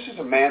hey, this is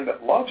a man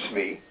that loves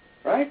me,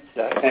 right?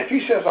 Yeah. And if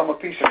he says I'm a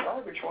piece of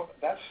garbage, well,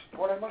 that's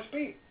what I must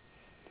be.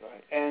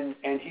 Right.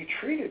 And he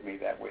treated me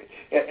that way.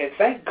 And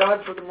thank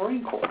God for the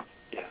Marine Corps.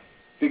 Yeah.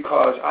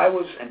 Because I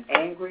was an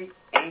angry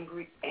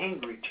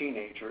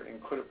teenager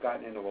and could have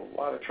gotten into a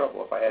lot of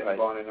trouble if I hadn't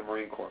gone in the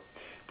Marine Corps.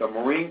 The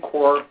Marine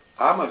Corps,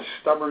 I'm a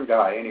stubborn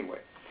guy anyway.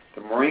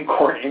 The Marine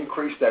Corps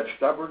increased that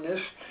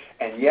stubbornness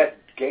and yet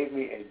gave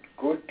me a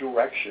good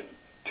direction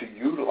to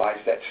utilize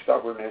that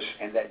stubbornness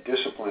and that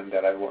discipline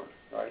that I learned.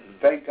 Right? Mm-hmm.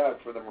 Thank God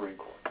for the Marine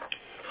Corps.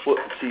 Well,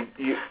 see,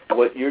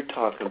 what you're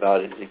talking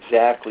about is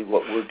exactly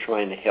what we're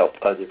trying to help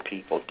other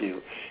people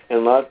do. And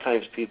a lot of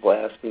times people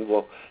ask me,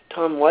 well,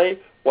 Tom, why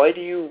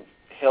do you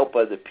help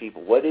other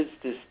people? What is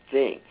this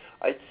thing?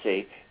 I'd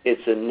say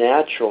it's a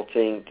natural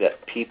thing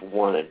that people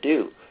want to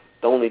do.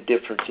 The only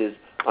difference is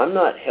I'm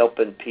not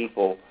helping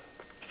people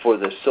for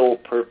the sole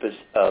purpose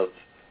of,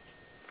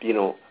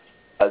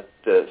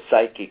 the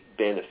psychic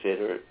benefit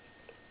or,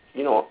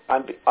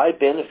 I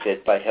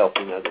benefit by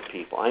helping other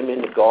people. I'm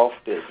in the golf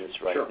business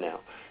right now.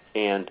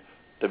 And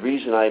the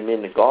reason I'm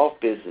in the golf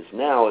business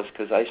now is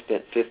because I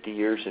spent 50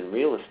 years in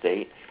real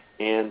estate,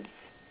 and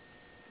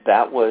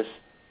that was,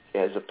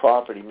 as a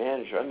property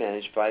manager, I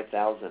managed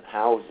 5,000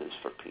 houses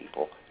for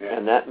people. Yeah.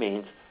 And that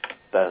means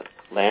the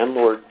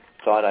landlord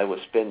thought I was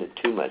spending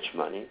too much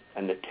money,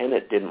 and the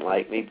tenant didn't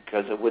like me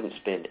because I wouldn't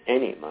spend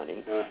any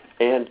money. Yeah.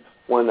 And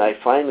when I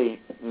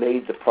finally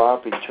made the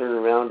property turn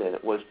around and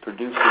it was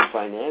producing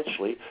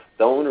financially,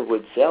 the owner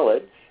would sell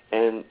it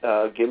and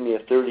give me a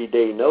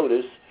 30-day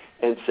notice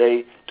and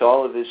say to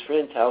all of his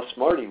friends how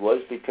smart he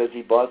was because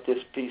he bought this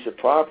piece of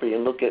property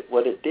and look at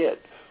what it did.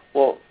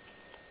 Well,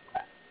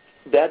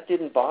 that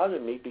didn't bother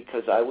me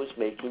because I was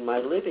making my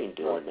living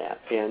doing that.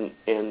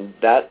 And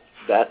that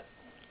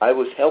I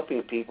was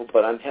helping people,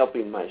 but I'm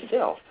helping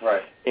myself.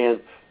 Right. And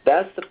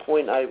that's the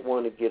point I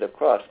want to get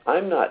across.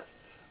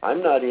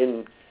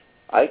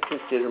 I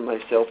consider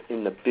myself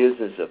in the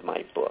business of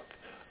my book.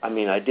 I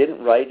mean, I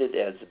didn't write it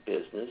as a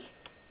business,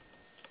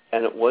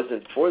 and it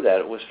wasn't for that.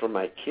 It was for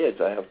my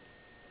kids. I have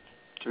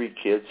 3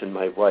 kids, and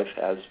my wife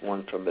has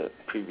one from a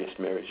previous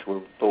marriage. We're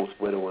both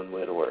widow and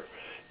widower.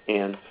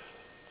 And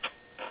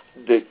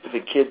the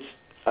kids,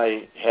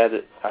 I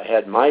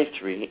had my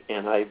 3,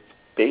 and I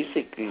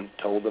basically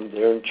told them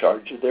they're in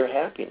charge of their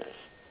happiness.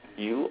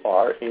 You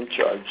are in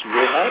charge of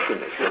your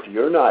happiness. If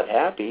you're not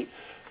happy,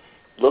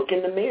 look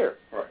in the mirror.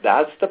 Right.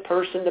 That's the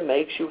person that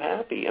makes you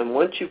happy. And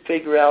once you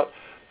figure out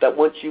that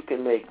once you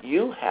can make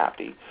you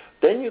happy,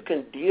 then you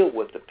can deal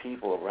with the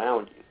people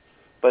around you.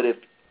 But if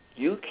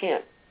you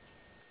can't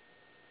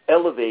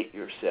elevate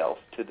yourself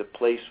to the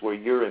place where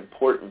you're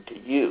important to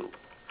you,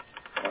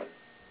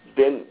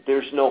 then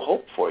there's no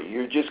hope for you.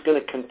 You're just going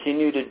to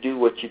continue to do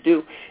what you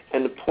do.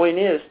 And the point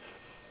is,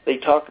 they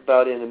talk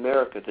about in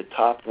America the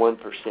top 1%.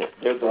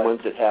 They're the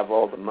ones that have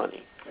all the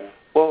money. Yeah.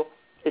 Well,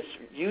 it's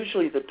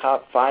usually the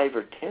top 5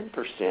 or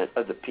 10%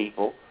 of the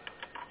people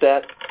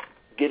that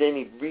get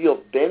any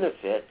real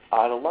benefit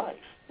out of life.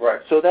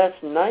 Right. So that's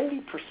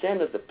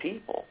 90% of the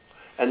people.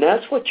 And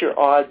that's what your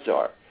odds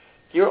are.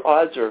 Your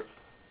odds are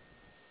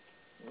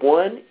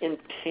 1 in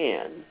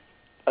 10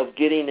 of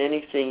getting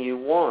anything you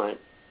want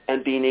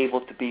and being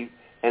able to be,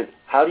 and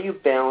how do you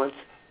balance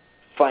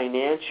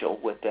financial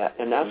with that?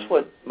 And that's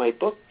what my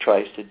book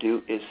tries to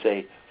do, is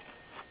say,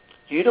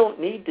 you don't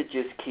need to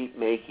just keep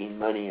making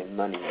money and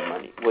money and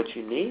money. What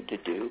you need to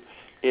do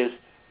is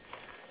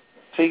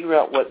figure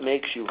out what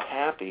makes you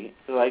happy.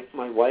 Like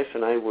my wife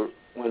and I were,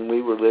 when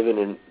we were living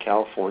in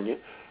California,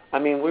 I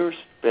mean, we were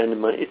spending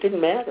money. It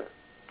didn't matter.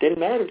 Didn't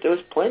matter. There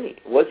was plenty.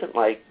 It wasn't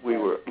like we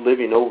were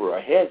living over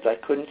our heads. I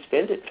couldn't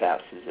spend it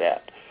fast as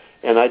that.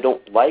 And I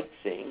don't like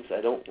things.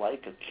 I don't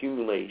like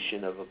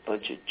accumulation of a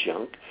bunch of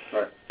junk.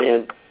 Right.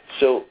 And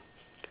so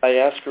I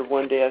asked her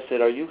one day, I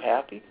said, are you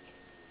happy?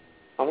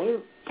 We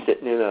were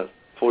sitting in a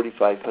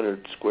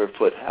 4,500 square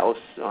foot house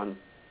on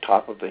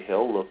top of a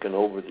hill looking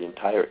over the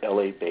entire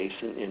L.A.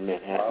 basin in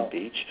Manhattan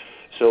Beach.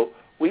 So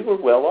we were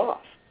well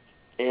off.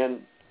 And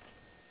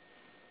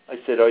I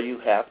said, are you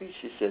happy?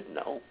 She said,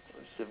 no.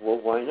 I said,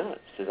 well, why not?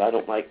 She said, I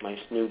don't like my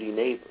snooty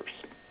neighbors.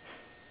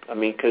 I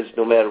mean, because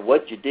no matter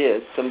what you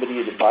did, somebody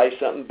had to buy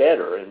something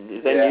better, and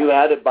then you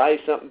had to buy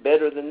something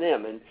better than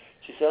them. And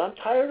she said, I'm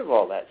tired of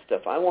all that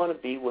stuff. I want to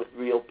be with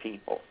real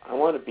people. I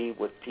want to be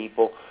with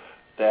people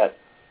that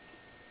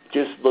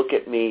just look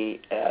at me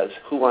as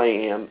who I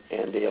am,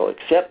 and they'll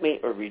accept me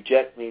or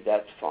reject me.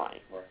 That's fine.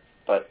 Right.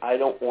 But I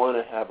don't want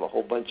to have a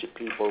whole bunch of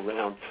people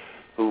around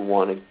who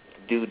want to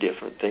do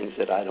different things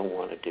that I don't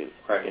want to do.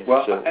 Right. And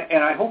well,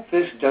 and I hope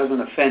this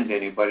doesn't offend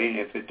anybody, and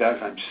if it does,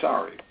 I'm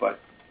sorry. But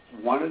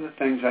one of the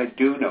things I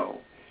do know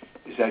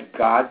is that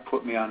God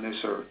put me on this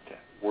earth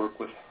to work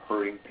with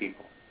hurting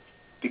people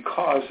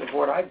because of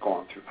what I've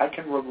gone through. I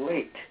can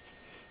relate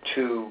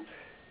to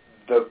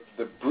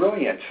the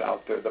brilliance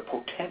out there, the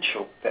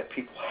potential that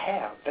people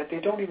have that they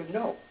don't even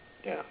know.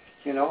 Yeah.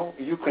 You know,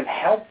 you can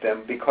help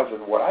them because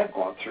of what I've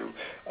gone through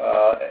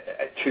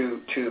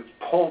to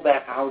pull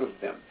that out of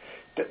them.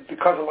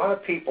 Because a lot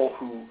of people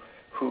who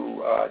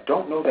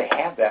don't know they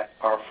have that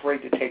are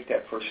afraid to take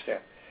that first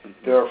step.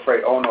 Mm-hmm. They're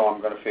afraid, oh no,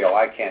 I'm going to fail.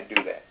 I can't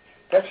do that.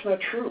 That's not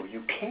true.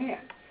 You can.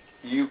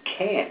 You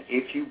can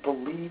if you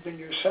believe in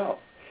yourself,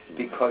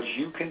 because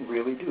you can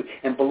really do it.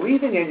 And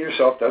believing in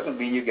yourself doesn't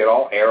mean you get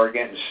all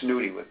arrogant and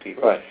snooty with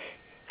people. Right.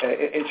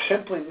 It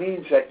simply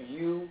means that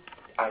you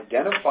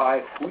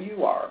identify who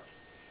you are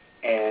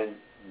and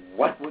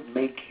what would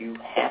make you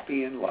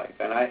happy in life.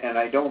 And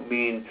I don't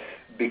mean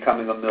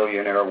becoming a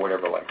millionaire or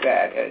whatever like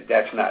that.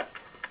 That's not.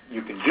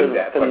 You can do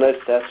that. Unless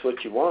that's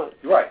what you want.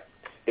 Right.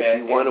 If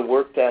you want to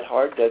work that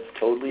hard, that's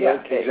totally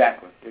okay.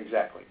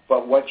 Exactly.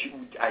 But what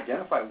you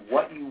identify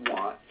what you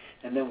want,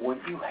 and then what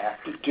you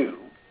have to do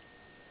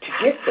to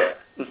get there.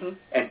 Mm-hmm.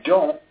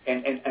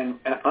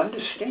 And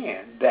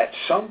understand that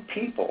some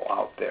people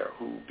out there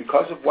who,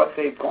 because of what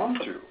they've gone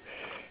through,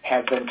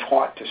 have been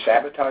taught to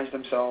sabotage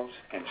themselves,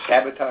 and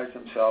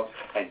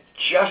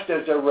just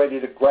as they're ready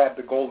to grab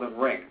the golden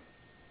ring,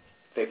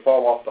 they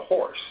fall off the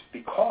horse,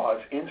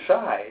 because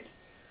inside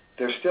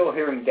they're still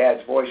hearing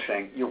Dad's voice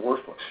saying, "You're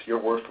worthless.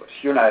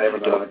 You're not ever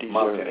going to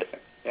amount to anything.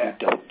 Yeah. You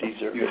don't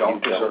deserve it. You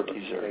don't deserve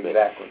it.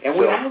 Exactly. And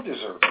we all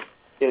deserve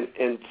it.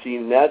 And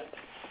seeing that's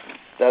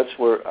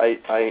where I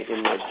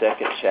in my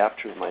second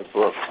chapter of my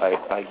book,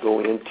 I go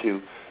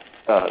into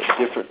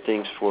different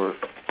things for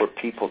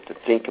people to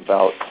think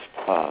about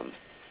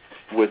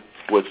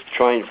with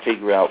trying to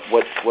figure out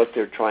what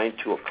they're trying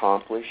to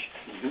accomplish.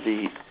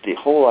 Mm-hmm. The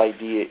whole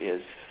idea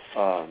is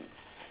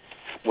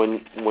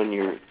when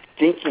you're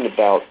thinking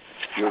about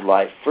your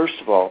life, first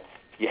of all,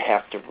 you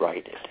have to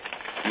write it.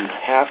 You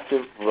have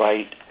to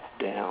write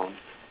down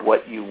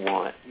what you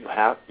want.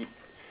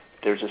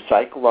 There's a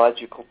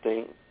psychological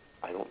thing.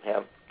 I don't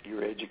have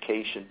your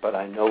education, but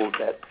I know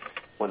that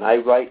when I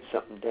write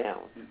something down,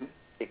 mm-hmm.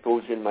 it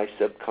goes in my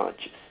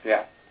subconscious.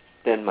 Yeah.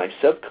 Then my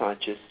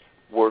subconscious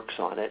works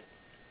on it.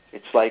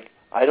 It's like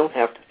I don't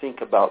have to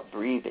think about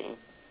breathing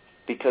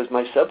because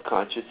my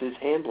subconscious is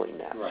handling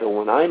that. Right. So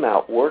when I'm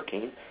out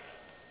working,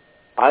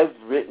 I've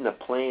written a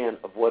plan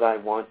of what I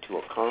want to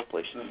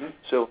accomplish. Mm-hmm.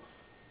 So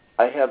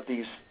I have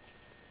these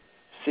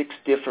 6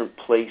 different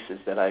places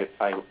that I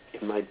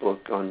in my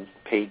book on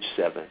page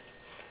 7.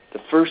 The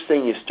first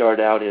thing you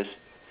start out is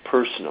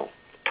personal.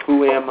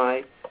 Who am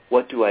I?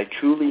 What do I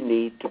truly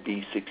need to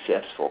be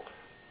successful?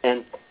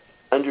 And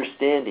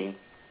understanding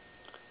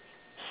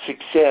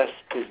success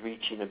is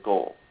reaching a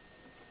goal.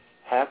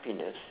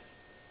 Happiness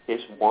is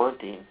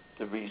wanting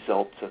the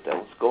results of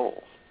those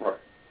goals. Right.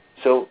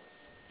 So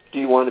do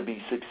you want to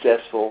be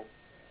successful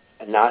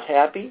and not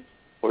happy,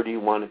 or do you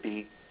want to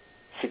be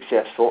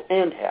successful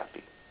and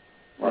happy?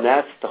 Right. And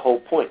that's the whole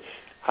point.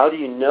 How do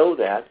you know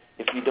that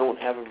if you don't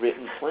have a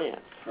written plan?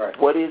 Right.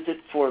 What is it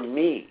for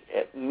me?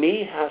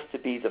 Me has to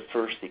be the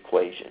first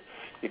equation.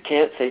 You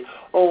can't say,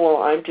 oh,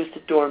 well, I'm just a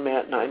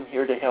doormat and I'm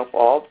here to help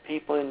all the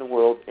people in the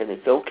world and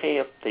it's okay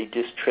if they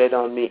just tread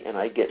on me and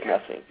I get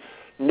nothing.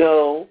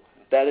 No,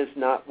 that is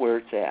not where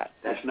it's at.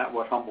 That's not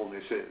what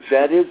humbleness is.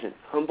 That isn't.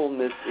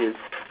 Humbleness is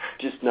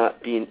just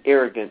not being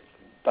arrogant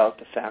about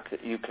the fact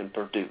that you can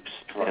produce.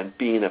 Right. And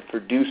being a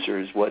producer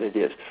is what it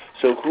is.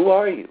 So who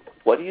are you?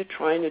 What are you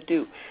trying to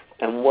do?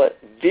 And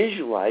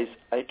visualize,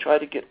 I try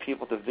to get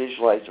people to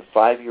visualize a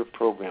 5-year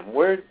program.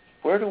 Where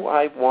do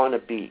I want to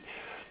be?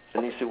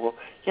 And they say, well,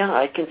 yeah,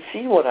 I can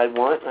see what I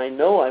want. I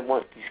know I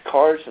want these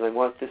cars and I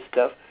want this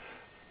stuff.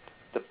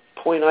 The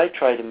point I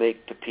try to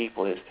make to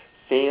people is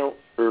fail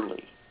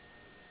early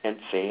and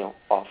fail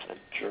often.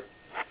 Sure.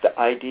 The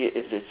idea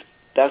is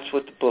that's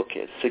what the book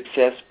is,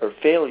 success or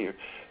failure.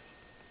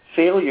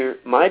 Failure,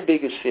 my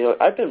biggest failure,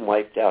 I've been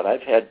wiped out.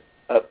 I've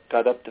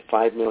got up to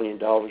 $5 million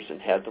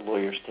and had the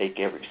lawyers take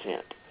every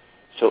cent.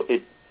 So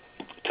it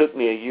took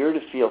me a year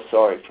to feel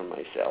sorry for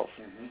myself,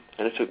 mm-hmm.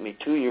 and it took me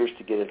 2 years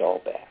to get it all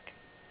back.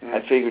 Mm-hmm.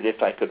 I figured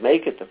if I could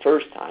make it the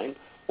first time,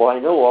 well, I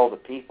know all the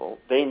people.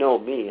 They know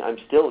me. I'm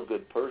still a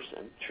good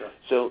person. Sure.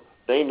 So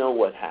they know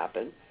what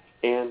happened,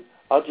 and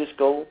I'll just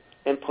go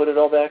and put it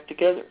all back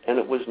together. And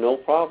it was no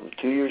problem.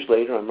 2 years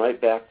later, I'm right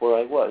back where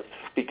I was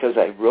because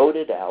I wrote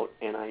it out,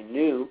 and I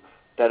knew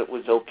that it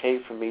was okay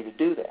for me to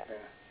do that. Yeah.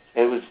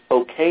 And it was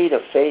okay to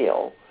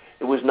fail.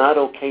 It was not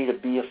okay to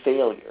be a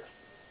failure.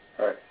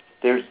 Right.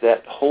 There's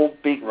that whole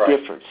big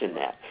difference in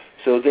that.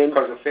 So then,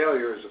 because a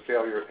failure is a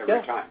failure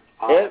every time.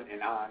 On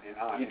and on.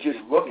 If you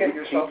look at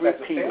yourself as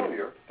a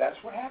failure, that's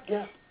what happens.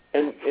 Yeah.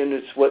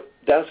 And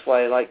that's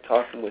why I like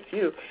talking with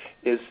you,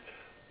 is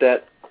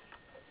that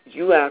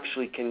you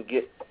actually can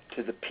get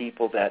to the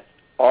people that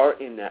are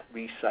in that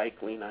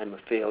recycling, I'm a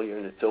failure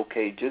and it's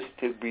okay just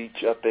to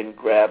reach up and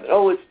grab it.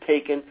 Oh, it's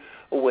taken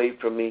away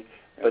from me,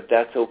 but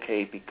that's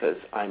okay because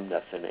I'm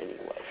nothing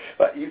anyway.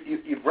 But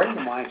you bring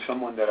to mind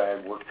someone that I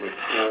worked with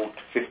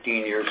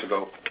 15 years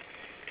ago.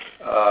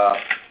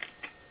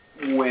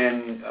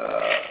 When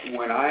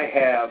I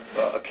have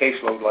a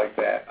caseload like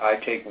that, I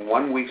take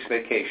 1 week's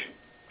vacation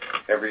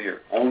every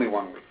year, only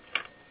 1 week.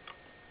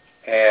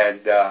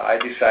 And I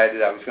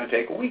decided I was going to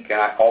take a week, and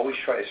I always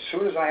try, as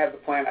soon as I have the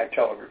plan, I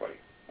tell everybody.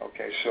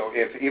 Okay, so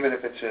even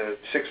if it's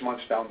 6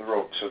 months down the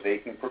road, so they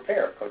can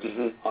prepare, because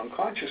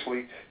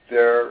unconsciously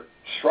they're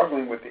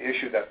struggling with the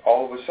issue that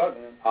all of a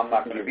sudden I'm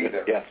not going to be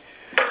there. Yeah.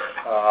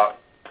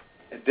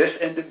 This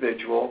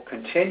individual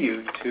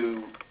continued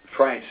to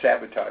try and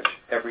sabotage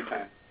every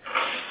time.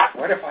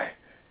 What if I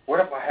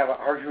have an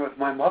argument with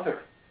my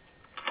mother?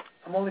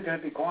 I'm only going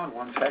to be gone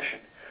one session.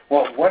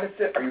 Well, what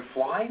if are you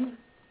flying?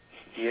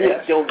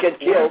 Yes. Don't get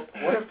killed.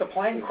 What if the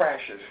plane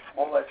crashes?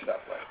 All that stuff.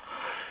 Right?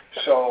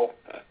 So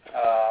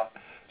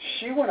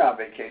she went on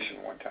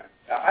vacation one time.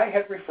 Now, I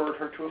had referred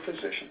her to a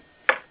physician,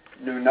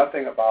 knew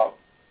nothing about,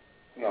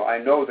 I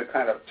know the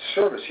kind of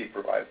service he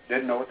provided,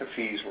 didn't know what the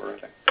fees were or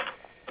anything.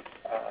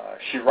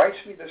 She writes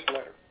me this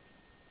letter.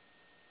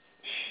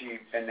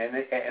 And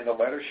in the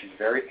letter, she's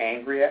very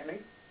angry at me.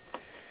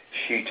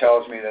 She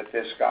tells me that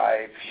this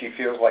guy, she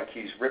feels like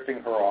he's ripping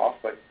her off,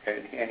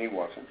 and he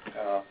wasn't.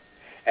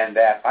 And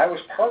that I was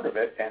part of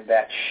it, and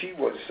that she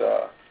was,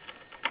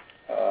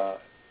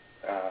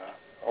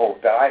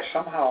 that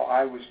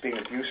I was being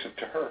abusive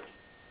to her.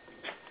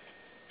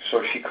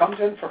 So she comes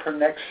in for her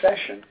next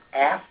session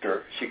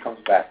after she comes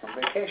back from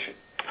vacation.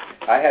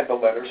 I had the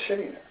letter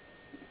sitting there.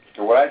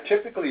 So what I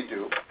typically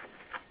do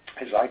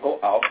is I go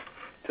out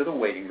to the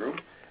waiting room,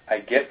 I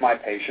get my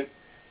patient,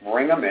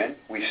 bring them in,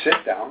 we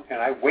sit down,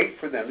 and I wait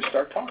for them to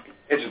start talking.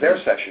 It's their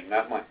session,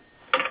 not mine.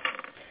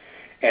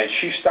 And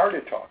she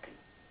started talking.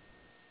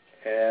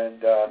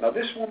 And now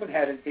this woman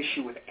had an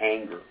issue with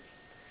anger.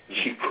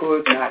 She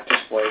could not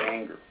display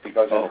anger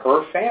because in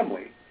her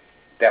family,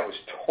 that was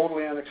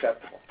totally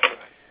unacceptable.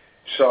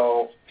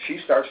 So she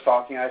starts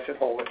talking. I said,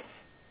 hold it.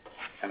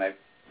 And I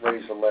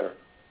raised the letter.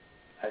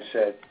 I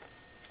said,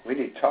 we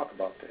need to talk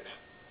about this.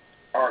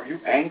 Are you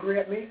angry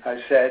at me? I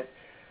said,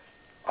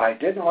 I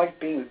didn't like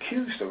being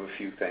accused of a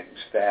few things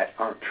that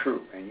aren't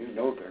true, and you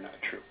know they're not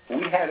true.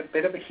 We had a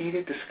bit of a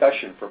heated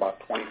discussion for about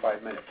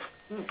 25 minutes.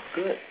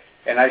 Good.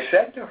 And I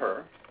said to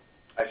her,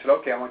 I said,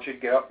 okay, I want you to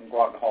get up and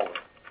go out in the hallway.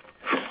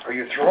 Are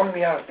you throwing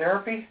me out of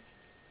therapy?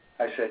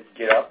 I said,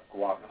 get up,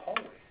 go out in the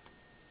hallway.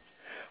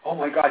 Oh,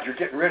 my God, you're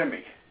getting rid of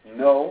me.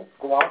 No,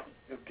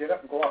 get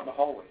up and go out in the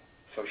hallway.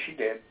 So she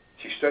did.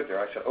 She stood there.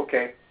 I said,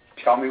 okay,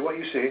 tell me what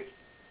you see.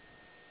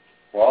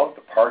 Well,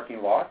 the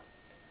parking lot.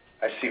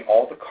 I see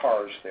all the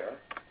cars there.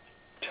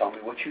 Tell me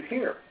what you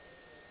hear.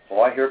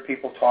 Well, I hear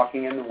people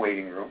talking in the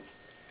waiting room.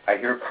 I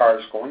hear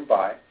cars going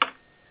by.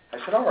 I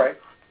said, all right,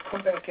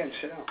 come back in,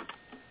 sit down.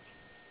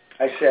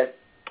 I said,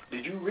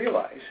 did you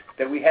realize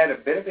that we had a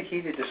bit of a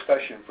heated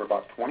discussion for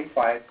about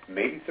 25,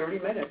 maybe 30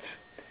 minutes,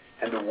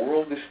 and the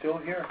world is still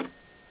here?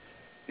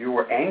 You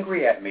were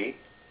angry at me.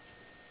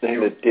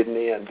 And it didn't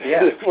end.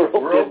 Yeah, the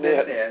world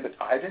didn't end.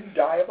 I didn't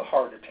die of a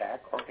heart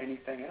attack or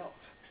anything else.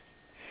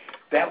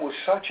 That was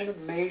such an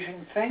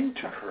amazing thing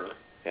to her.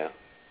 Yeah.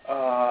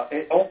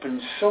 It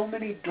opened so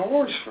many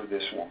doors for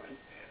this woman.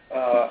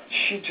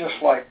 She just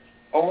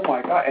oh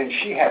my God, and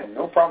she had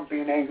no problem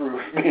being angry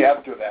with me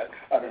after that.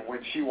 I mean, when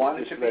she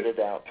wanted just to let it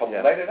out.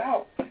 Let it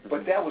out.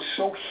 But that was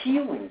so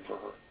healing for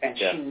her, and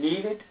she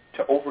needed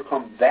to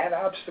overcome that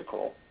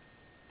obstacle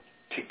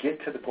to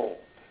get to the goal.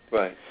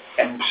 Right.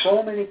 And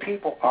so many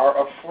people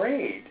are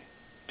afraid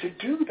to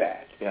do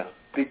that. Yeah.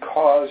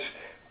 Because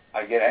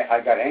I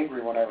got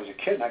angry when I was a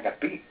kid and I got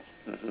beat.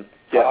 Mm-hmm.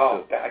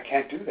 Yeah, I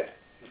can't do that.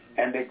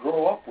 And they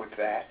grow up with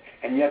that,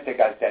 and yet they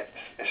got that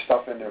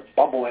stuff in their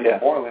bubbling and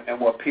boiling. And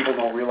what people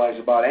don't realize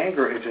about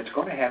anger is it's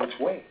going to have its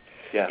way.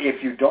 Yeah.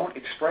 If you don't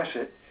express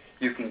it,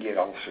 you can get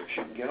ulcers.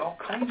 You can get all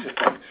kinds of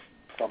things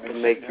from it. To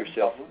make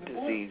yourself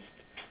diseased.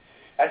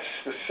 That's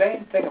the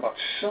same thing about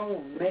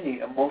so many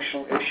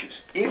emotional issues.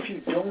 If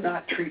you do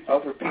not treat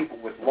other people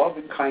with love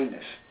and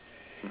kindness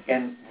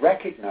and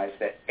recognize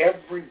that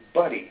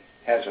everybody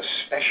has a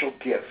special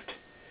gift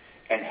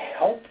and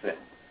help them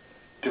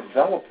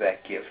develop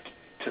that gift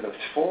to the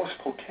fullest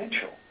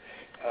potential,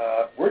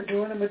 we're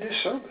doing them a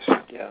disservice.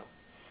 Yeah.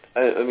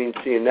 I mean,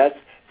 see, and that's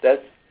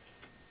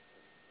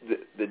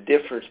the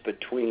difference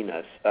between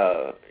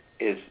us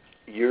is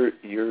your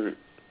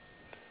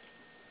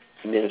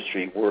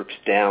ministry works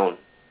down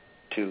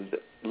to the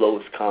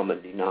lowest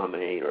common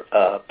denominator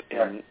up,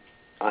 and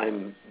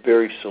I'm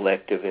very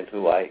selective in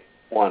who I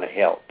want to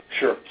help.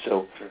 Sure.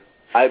 So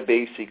I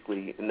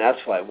basically, and that's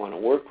why I want to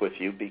work with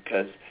you,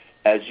 because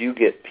as you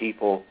get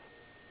people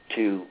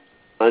to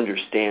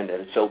understand that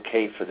it's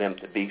okay for them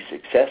to be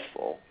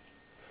successful,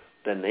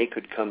 then they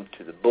could come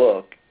to the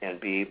book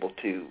and be able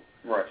to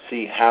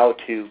see how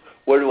to,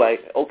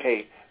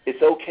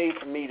 it's okay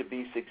for me to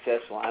be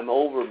successful. I'm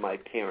over my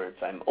parents.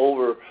 I'm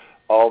over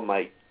all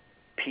my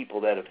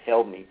people that have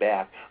held me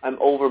back. I'm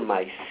over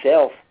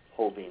myself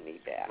holding me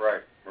back.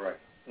 Right.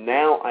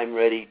 Now I'm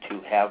ready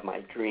to have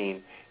my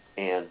dream,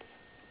 and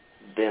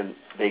then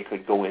they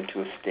could go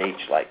into a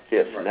stage like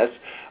this. And that's,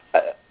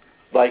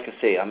 like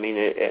I say, I mean,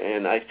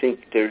 and I think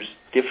there's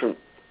different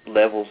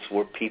levels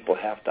where people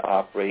have to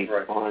operate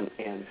on,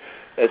 and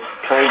That's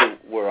kind of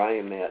where I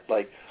am at.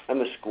 Like,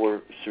 I'm a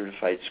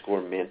certified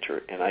score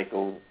mentor, and I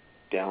go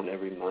down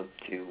every month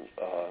to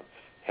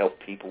help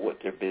people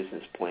with their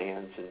business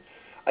plans. And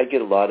I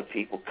get a lot of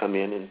people come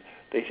in and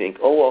they think,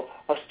 oh, well,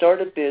 I'll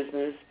start a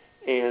business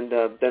and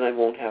then I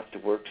won't have to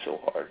work so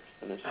hard.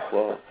 And I said,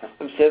 well,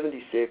 I'm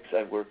 76.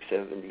 I work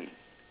 70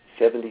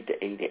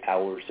 to 80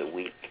 hours a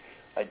week.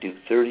 I do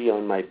 30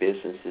 on my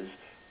businesses,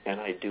 and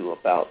I do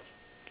about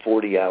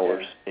 40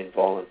 hours in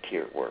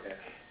volunteer work.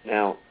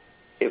 Now,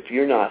 if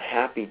you're not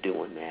happy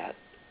doing that,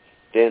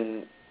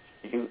 then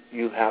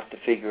you have to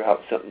figure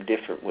out something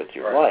different with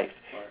your life.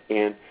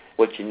 And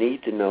what you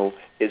need to know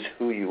is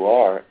who you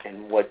are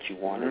and what you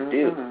want to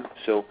do.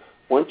 So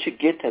once you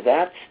get to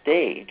that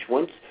stage,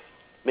 once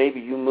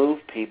maybe you move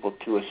people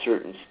to a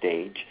certain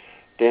stage,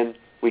 then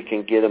we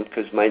can get them,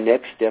 because my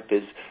next step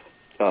is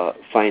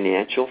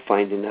financial,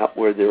 finding out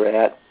where they're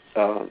at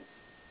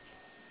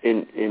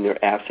in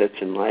their assets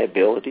and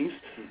liabilities.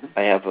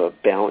 I have a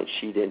balance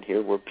sheet in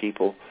here where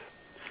people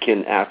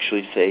can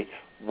actually say,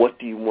 what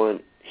do you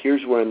want?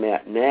 Here's where I'm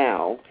at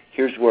now.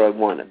 Here's where I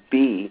want to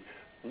be.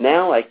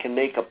 Now I can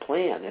make a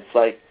plan. It's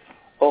like,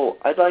 oh,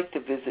 I'd like to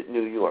visit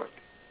New York,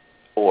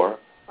 or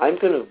I'm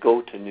going to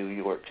go to New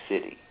York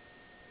City.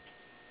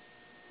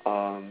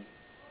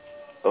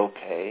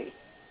 Okay,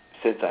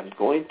 since I'm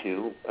going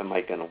to, am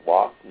I going to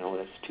walk? No,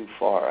 that's too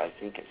far. I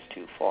think it's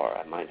too far.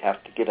 I might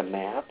have to get a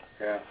map.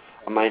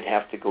 I might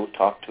have to go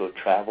talk to a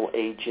travel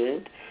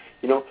agent.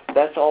 You know,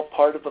 that's all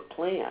part of a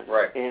plan.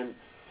 And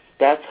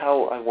that's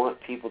how I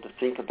want people to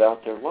think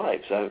about their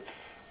lives.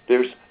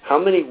 There's how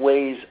many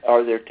ways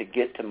are there to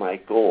get to my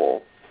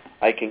goal?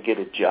 I can get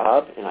a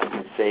job and I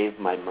can save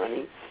my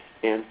money.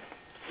 And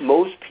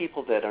most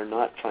people that are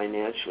not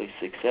financially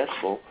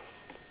successful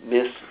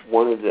miss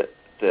one of the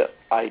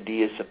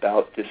ideas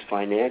about this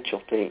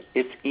financial thing.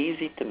 It's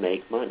easy to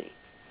make money.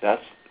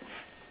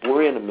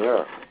 We're in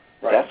America.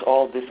 That's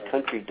all this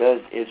country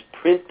does is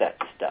print that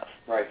stuff.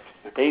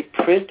 They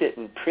print it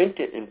and print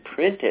it and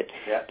print it.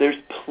 There's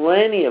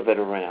plenty of it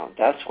around.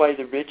 That's why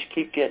the rich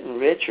keep getting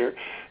richer.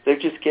 They're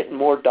just getting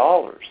more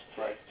dollars.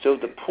 So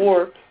the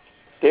poor,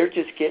 they're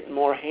just getting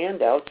more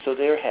handouts, so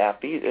they're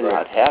happy. They're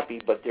not happy,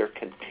 but they're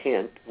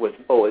content with,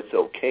 oh, it's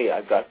okay.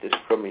 I've got this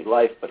crummy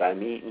life, but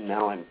I'm eating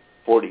now. I'm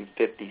 40,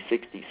 50,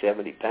 60,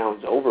 70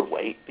 pounds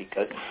overweight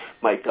because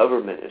my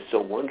government is so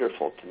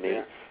wonderful to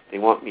me. They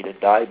want me to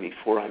die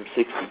before I'm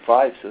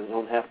 65 so they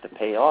don't have to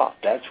pay off.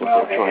 That's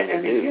what they're trying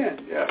to do. And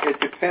again, it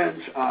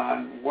depends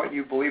on what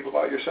you believe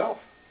about yourself.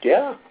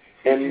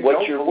 And what you're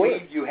worth. If you don't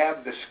believe you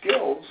have the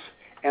skills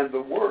and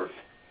the worth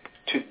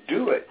to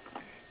do it,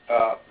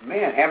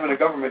 man, having the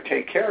government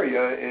take care of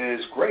you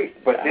is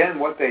great. But then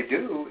what they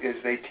do is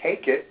they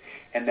take it,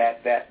 and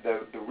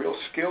the real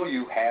skill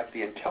you have,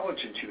 the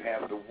intelligence you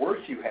have, the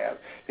worth you have,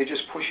 they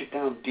just push it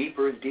down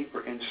deeper and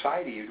deeper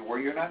inside of you to where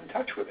you're not in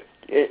touch with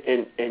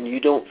it. And you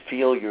don't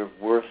feel your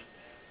worth.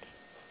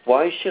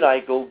 Why should I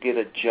go get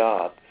a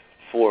job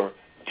for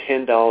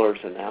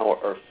 $10 an hour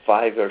or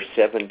 $5 or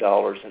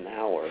 $7 an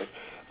hour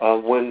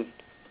when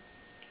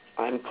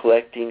I'm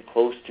collecting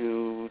close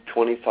to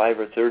 $25,000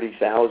 or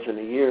 $30,000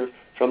 a year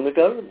from the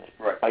government?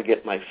 I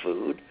get my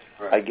food.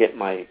 I get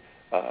my.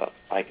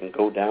 I can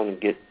go down and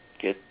get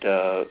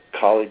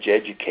college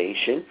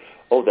education.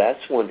 Oh, that's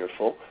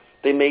wonderful.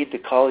 They made the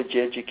college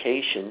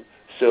education.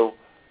 So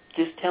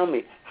just tell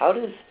me, how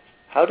does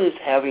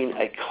having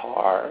a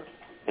car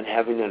and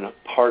having an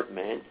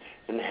apartment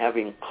and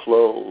having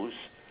clothes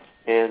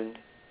and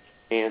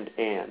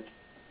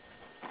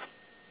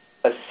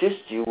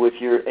assist you with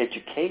your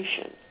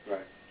education?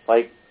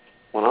 Like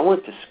when I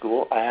went to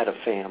school, I had a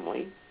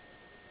family.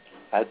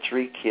 I had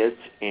 3 kids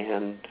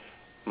and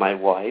my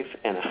wife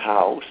and a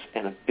house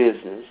and a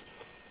business.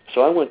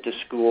 So I went to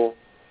school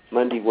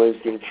Monday,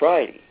 Wednesday, and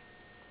Friday.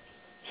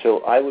 So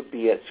I would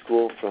be at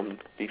school from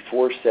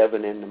before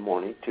 7 in the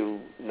morning to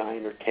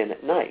 9 or 10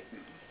 at night.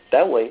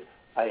 That way,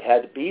 I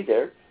had to be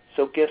there.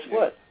 So guess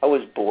what? I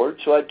was bored,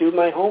 so I'd do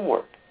my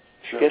homework.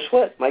 Guess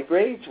what? My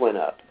grades went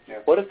up.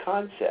 What a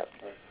concept.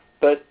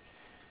 But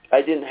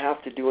I didn't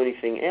have to do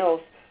anything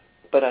else,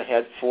 but I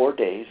had 4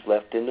 days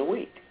left in the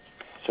week.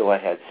 So I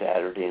had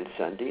Saturday and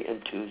Sunday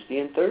and Tuesday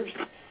and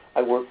Thursday.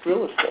 I worked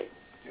real estate.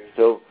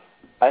 So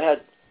I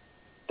had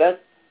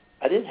that.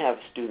 I didn't have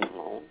a student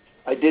loan.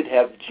 I did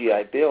have a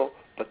GI Bill,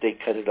 but they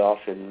cut it off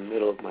in the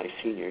middle of my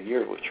senior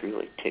year, which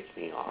really ticked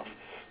me off.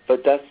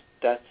 But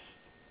that's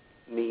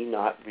me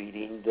not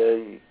reading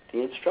the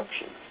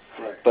instructions.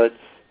 But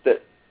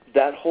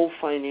that whole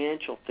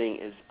financial thing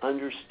is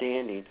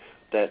understanding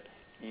that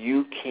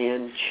you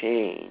can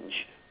change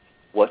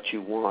what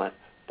you want,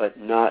 but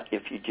not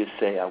if you just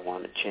say, I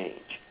want to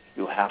change.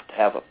 You have to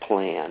have a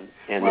plan.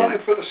 And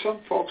for some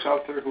folks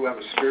out there who have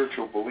a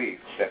spiritual belief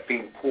that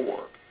being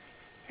poor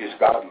is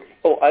godly.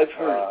 Oh, I've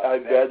heard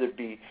I'd rather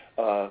be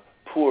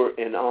poor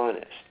and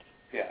honest.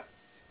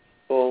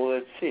 Well,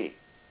 let's see.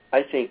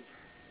 I think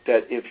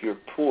that if you're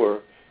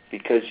poor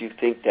because you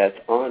think that's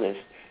honest,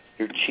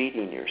 you're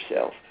cheating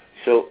yourself.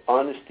 So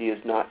honesty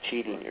is not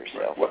cheating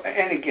yourself. Well,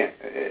 and again,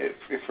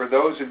 if for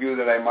those of you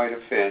that I might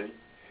offend,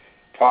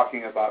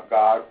 talking about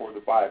God or the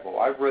Bible.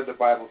 I've read the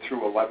Bible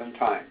through 11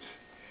 times.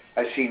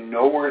 I see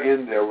nowhere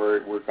in there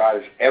where God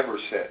has ever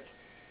said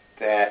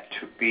that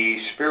to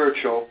be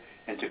spiritual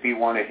and to be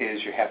one of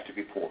His, you have to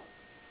be poor.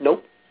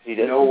 Nope. He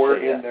doesn't nowhere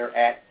say in that. there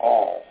at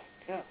all.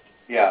 Yeah.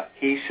 Yeah.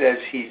 He says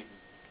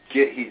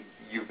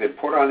you've been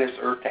put on this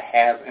earth to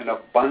have an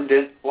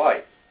abundant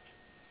life.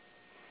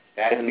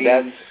 That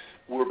means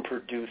we're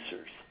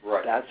producers.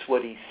 Right. That's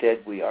what He said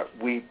we are.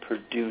 We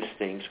produce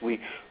things. We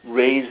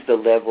raise the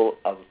level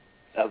of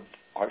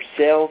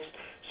ourselves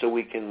so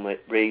we can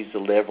raise the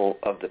level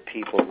of the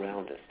people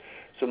around us.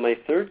 So my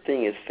third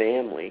thing is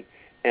family,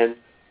 and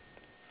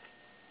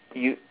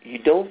you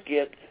don't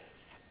get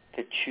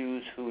to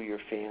choose who your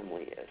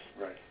family is.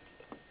 Right.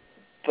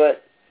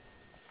 But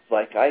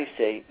like I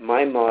say,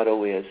 my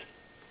motto is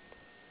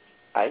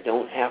I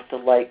don't have to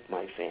like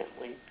my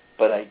family,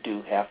 but I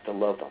do have to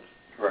love them.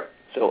 Right.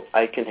 So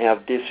I can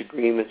have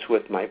disagreements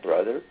with my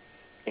brother,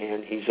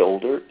 and he's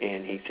older,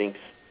 and he thinks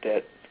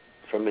that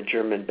from a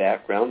German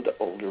background, the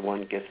older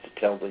one gets to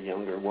tell the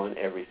younger one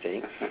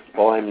everything.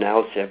 Well, I'm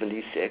now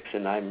 76,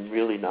 and I'm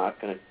really not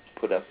going to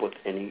put up with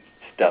any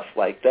stuff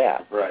like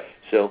that. Right.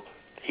 So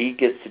he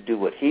gets to do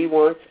what he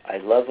wants. I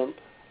love him.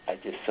 I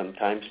just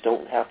sometimes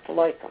don't have to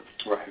like him.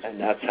 Right. And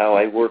that's how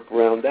I work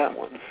around that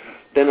one.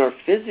 Then our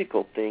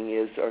physical thing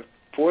is our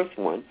fourth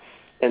one,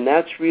 and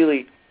that's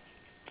really,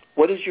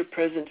 what is your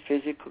present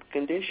physical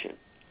condition?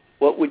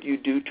 What would you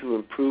do to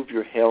improve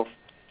your health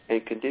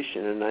and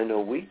condition? And I know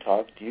we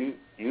talked, you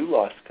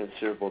lost a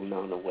considerable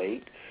amount of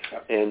weight,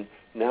 and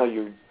now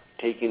you're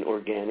taking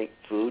organic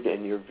food,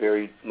 and you're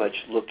very much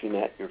looking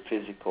at your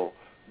physical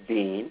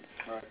being.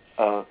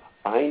 Right.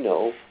 I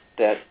know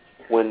that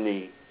when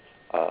the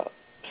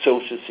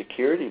Social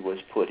Security was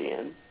put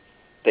in,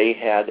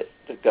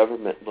 the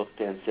government looked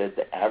and said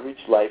the average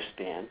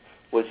lifespan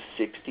was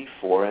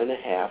 64 and a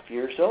half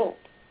years old.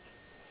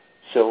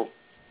 So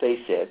they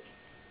said,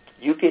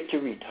 you get to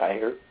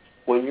retire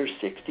when you're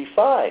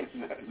 65.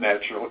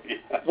 Naturally.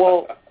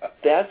 Well,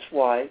 that's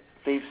why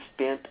they've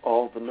spent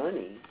all the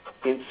money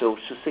in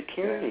Social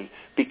Security,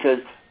 because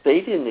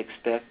they didn't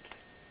expect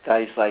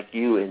guys like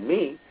you and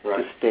me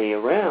to stay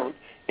around.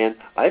 And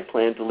I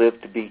plan to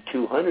live to be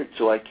 200,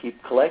 so I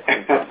keep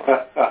collecting from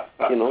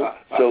them.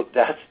 So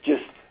that's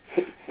just,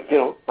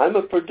 I'm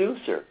a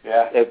producer.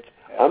 Yeah.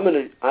 I'm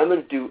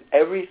gonna do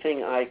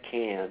everything I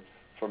can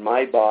for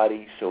my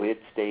body so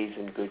it stays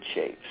in good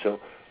shape. So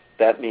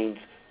that means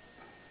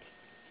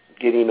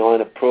getting on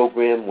a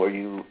program where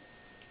you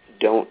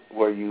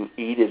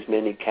eat as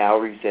many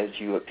calories as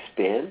you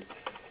expend,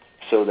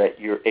 so that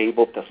you're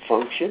able to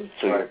function,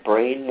 so your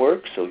brain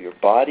works, so your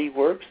body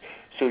works,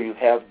 so you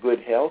have good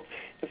health.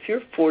 If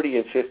you're 40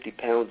 and 50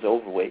 pounds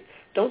overweight,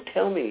 don't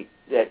tell me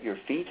that your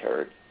feet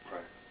hurt.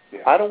 Right. Yeah.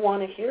 I don't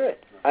want to hear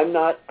it. I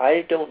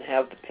don't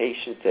have the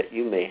patience that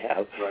you may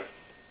have. Right.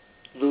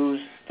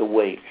 Lose the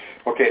weight.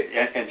 Okay,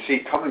 and see,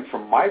 coming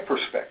from my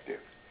perspective,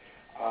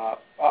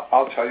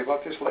 I'll tell you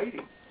about this lady.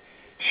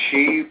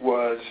 She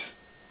was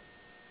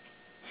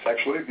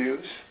sexually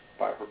abused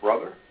by her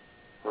brother,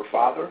 her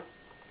father,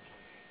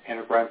 and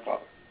her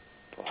grandfather.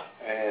 Wow.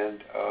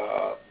 And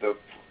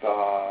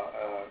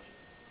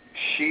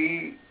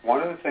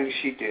one of the things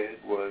she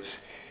did was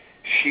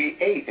she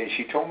ate, and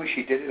she told me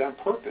she did it on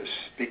purpose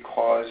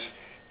because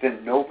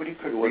then nobody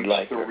could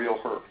reach the real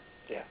her.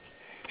 Yeah.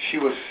 She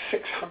was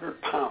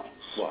 600 pounds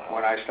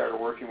when I started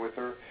working with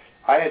her.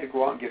 I had to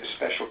go out and get a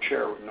special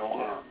chair with no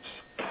arms.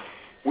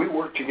 We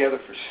worked together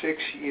for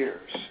 6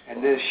 years,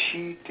 and then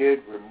she did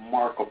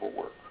remarkable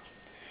work.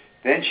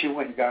 Then she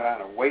went and got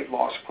on a weight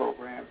loss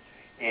program,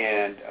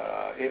 and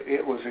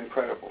it was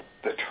incredible,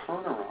 the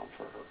turnaround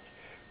for her.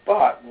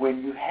 But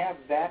when you have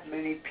that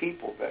many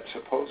people that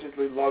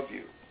supposedly love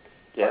you,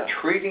 are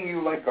treating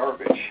you like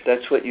garbage.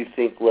 That's what you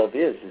think love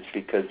is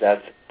because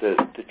that's the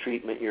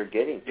treatment you're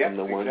getting from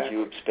the ones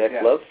you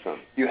expect love from.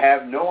 You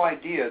have no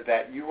idea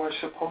that you are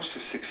supposed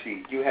to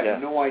succeed. You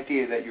have no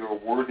idea that you're a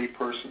worthy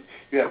person.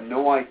 You have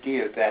no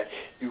idea that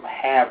you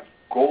have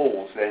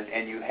goals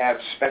and you have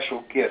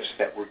special gifts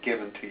that were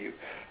given to you.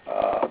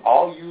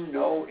 All you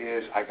know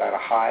is, I got to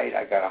hide,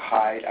 I got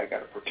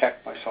to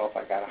protect myself,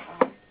 I got to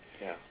hide.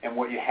 Yeah. And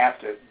what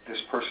this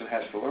person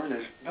has to learn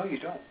is, no, you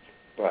don't.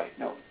 Right.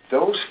 No,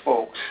 those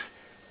folks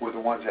were the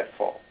ones that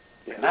fall.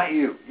 Yeah. Not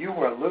you. You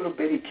were a little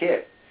bitty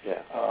kid.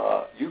 Yeah.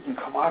 You can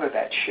come out of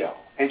that shell.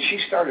 And she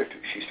started to.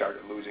 She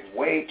started losing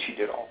weight. She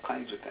did all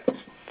kinds of things.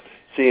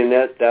 See, and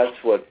that's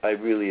what I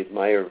really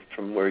admire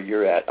from where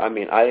you're at. I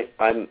mean,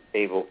 I'm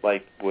able,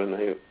 like when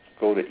I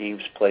go to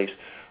Eve's place,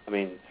 I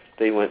mean,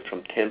 they went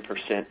from 10%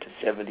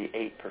 to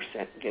 78%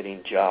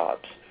 getting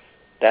jobs.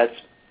 That's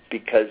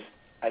because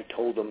I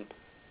told them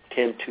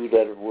 10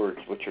 two-letter words,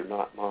 which are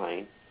not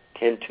mine,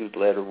 10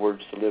 two-letter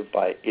words to live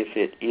by. If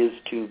it is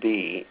to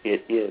be,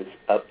 it is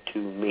up to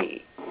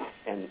me.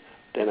 And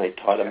then I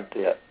taught them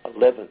the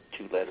 11th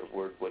two-letter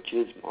word, which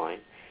is mine,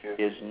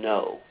 is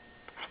no.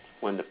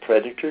 When the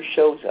predator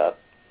shows up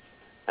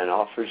and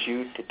offers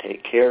you to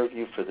take care of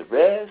you for the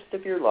rest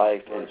of your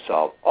life and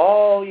solve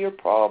all your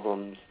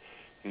problems,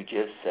 you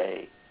just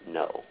say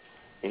no.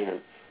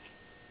 And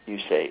you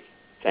say,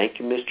 thank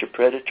you, Mr.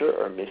 Predator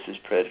or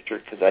Mrs. Predator,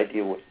 because I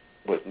deal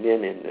with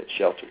men in the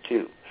shelter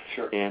too.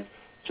 Sure. And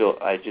so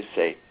I just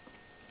say,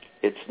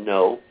 it's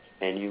no,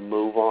 and you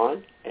move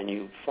on, and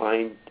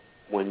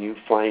when you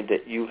find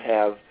that you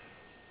have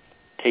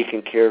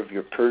taken care of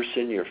your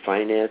person, your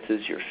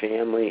finances, your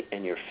family,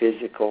 and your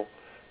physical,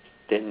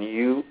 then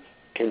you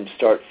can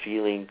start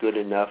feeling good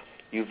enough.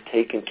 You've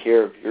taken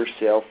care of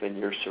yourself and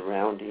your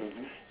surroundings,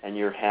 and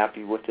you're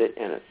happy with it,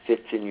 and it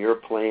fits in your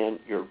plan,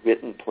 your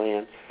written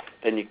plan.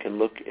 Then you can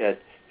look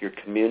at your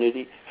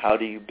community. How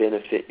do you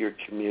benefit your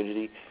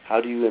community?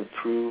 How do you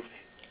improve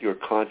your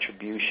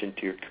contribution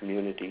to your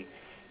community?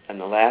 And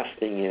the last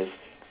thing is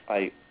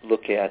I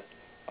look at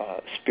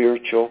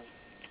spiritual.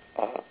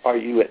 Are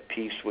you at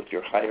peace with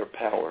your higher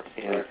power?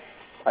 And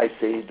I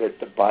say that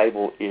the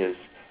Bible is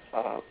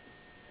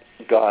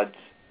God's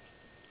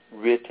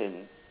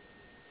written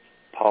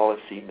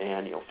policy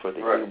manual for the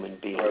human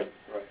being. Right.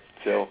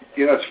 So,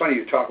 it's funny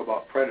you talk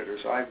about predators.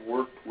 I've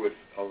worked with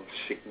a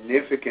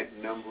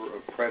significant number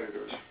of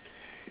predators,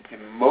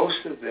 and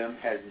most of them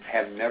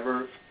have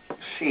never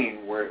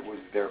seen where it was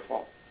their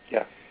fault.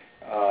 Yeah.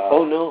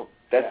 Oh, no.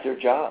 That's their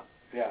job.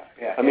 Yeah.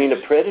 I mean,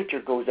 a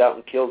predator goes out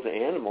and kills an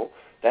animal.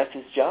 That's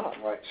his job.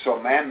 Right. So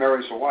a man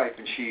marries a wife,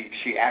 and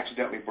she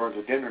accidentally burns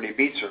the dinner, and he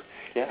beats her.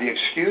 Yeah. The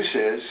excuse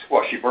is,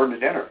 well, she burned the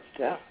dinner.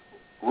 Yeah.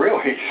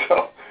 Really?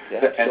 So,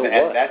 yeah.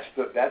 and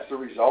that's the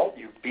result.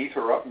 You beat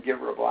her up and give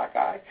her a black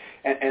eye.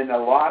 And a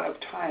lot of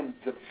time,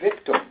 the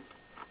victim,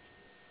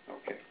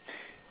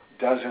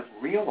 doesn't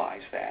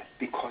realize that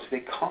because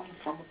they come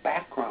from a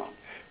background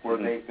where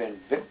they've been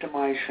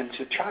victimized since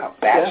a child.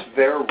 That's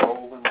their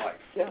role in life.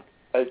 Yeah.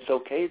 It's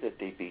okay that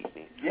they beat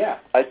me. Yeah.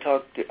 I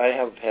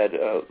have had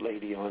a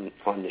lady on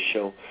the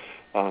show.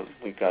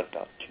 We've got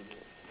about 2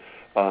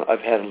 minutes.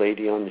 I've had a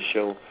lady on the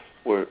show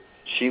where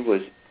she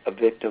was a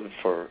victim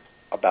for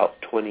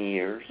about 20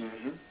 years,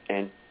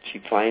 and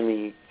she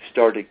finally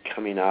started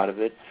coming out of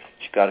it.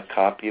 She got a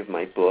copy of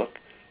my book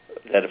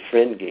that a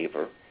friend gave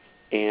her,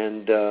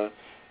 and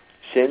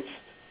since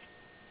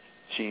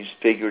she's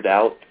figured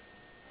out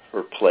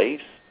her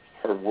place,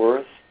 her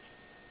worth,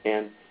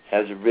 and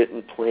has a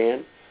written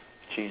plan,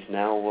 she's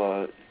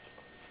now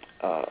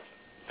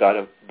got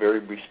a very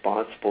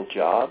responsible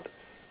job,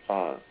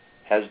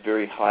 has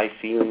very high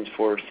feelings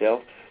for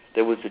herself.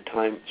 There was a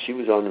time she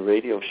was on the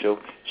radio show.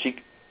 She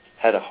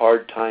had a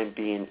hard time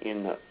being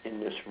in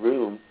this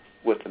room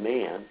with a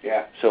man.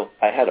 Yeah. So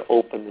I had to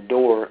open the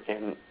door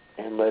and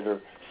let her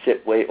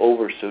sit way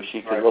over so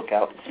she could look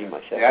out and see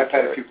my secretary. Yeah, I've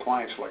had a few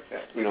clients like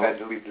that. We've had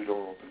to leave the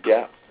door open.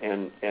 Yeah,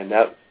 and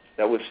that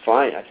was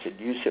fine. I said,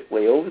 you sit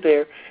way over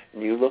there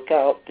and you look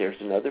out. There's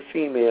another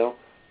female,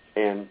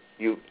 and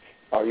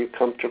are you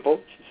comfortable?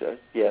 She said,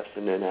 yes.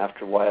 And then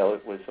after a while,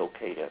 it was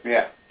okay.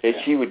 And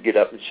she would get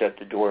up and shut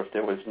the door if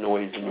there was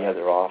noise in the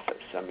other office.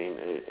 I mean,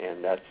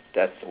 and that's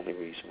the only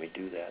reason we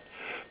do that.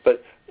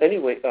 But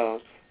anyway,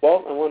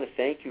 Walt, I want to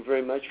thank you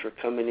very much for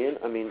coming in.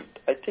 I mean,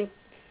 I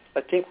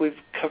think we've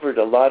covered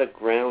a lot of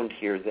ground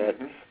here that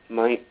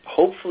might,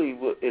 hopefully,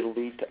 it'll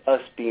lead to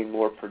us being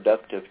more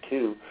productive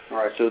too,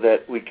 so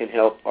that we can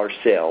help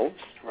ourselves.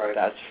 Right.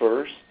 That's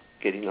first,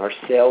 getting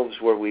ourselves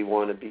where we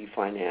want to be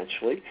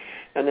financially,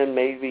 and then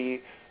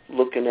maybe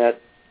looking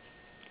at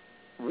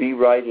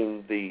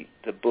rewriting the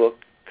book,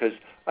 because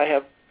I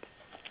have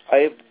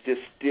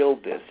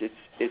distilled this.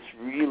 It's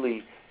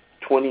really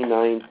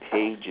 29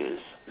 pages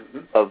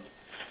of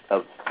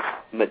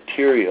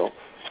material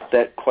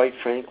that, quite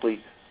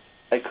frankly,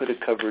 I could have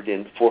covered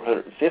in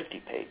 450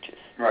 pages.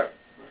 Right.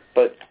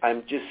 But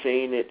I'm just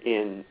saying it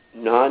in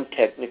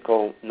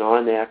non-technical,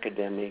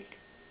 non-academic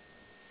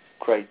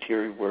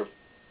criteria where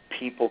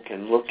people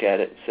can look at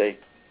it and say,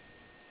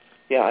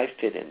 yeah, I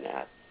fit in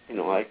that.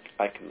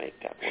 I can make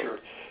that work. Sure.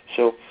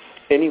 So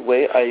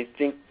anyway, I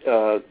think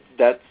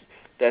that's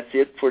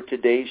it for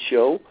today's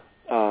show.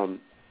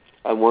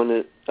 I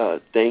want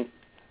to thank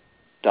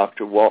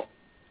Dr. Walt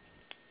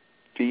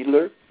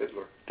Fiedler.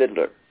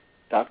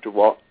 Dr.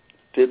 Walt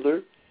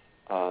Fiedler.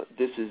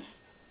 This is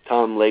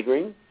Tom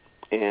Loegering,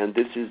 and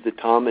this is the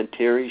Tom and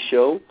Terry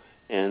Show,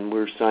 and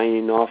we're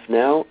signing off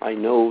now. I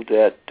know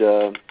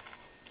that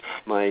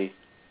my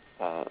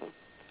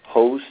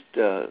host,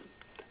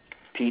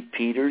 Pete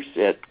Peters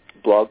at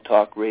Blog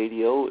Talk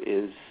Radio,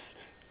 is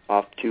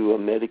off to a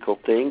medical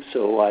thing,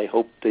 so I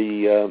hope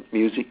the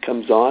music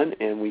comes on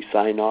and we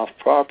sign off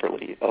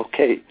properly.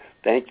 Okay,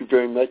 thank you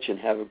very much and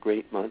have a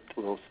great month.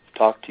 We'll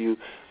talk to you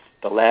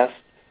the last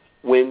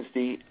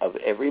Wednesday of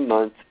every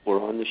month.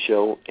 We're on the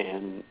show,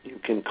 and you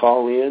can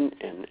call in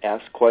and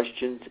ask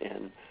questions,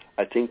 and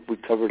I think we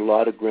covered a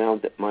lot of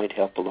ground that might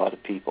help a lot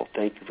of people.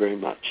 Thank you very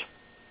much.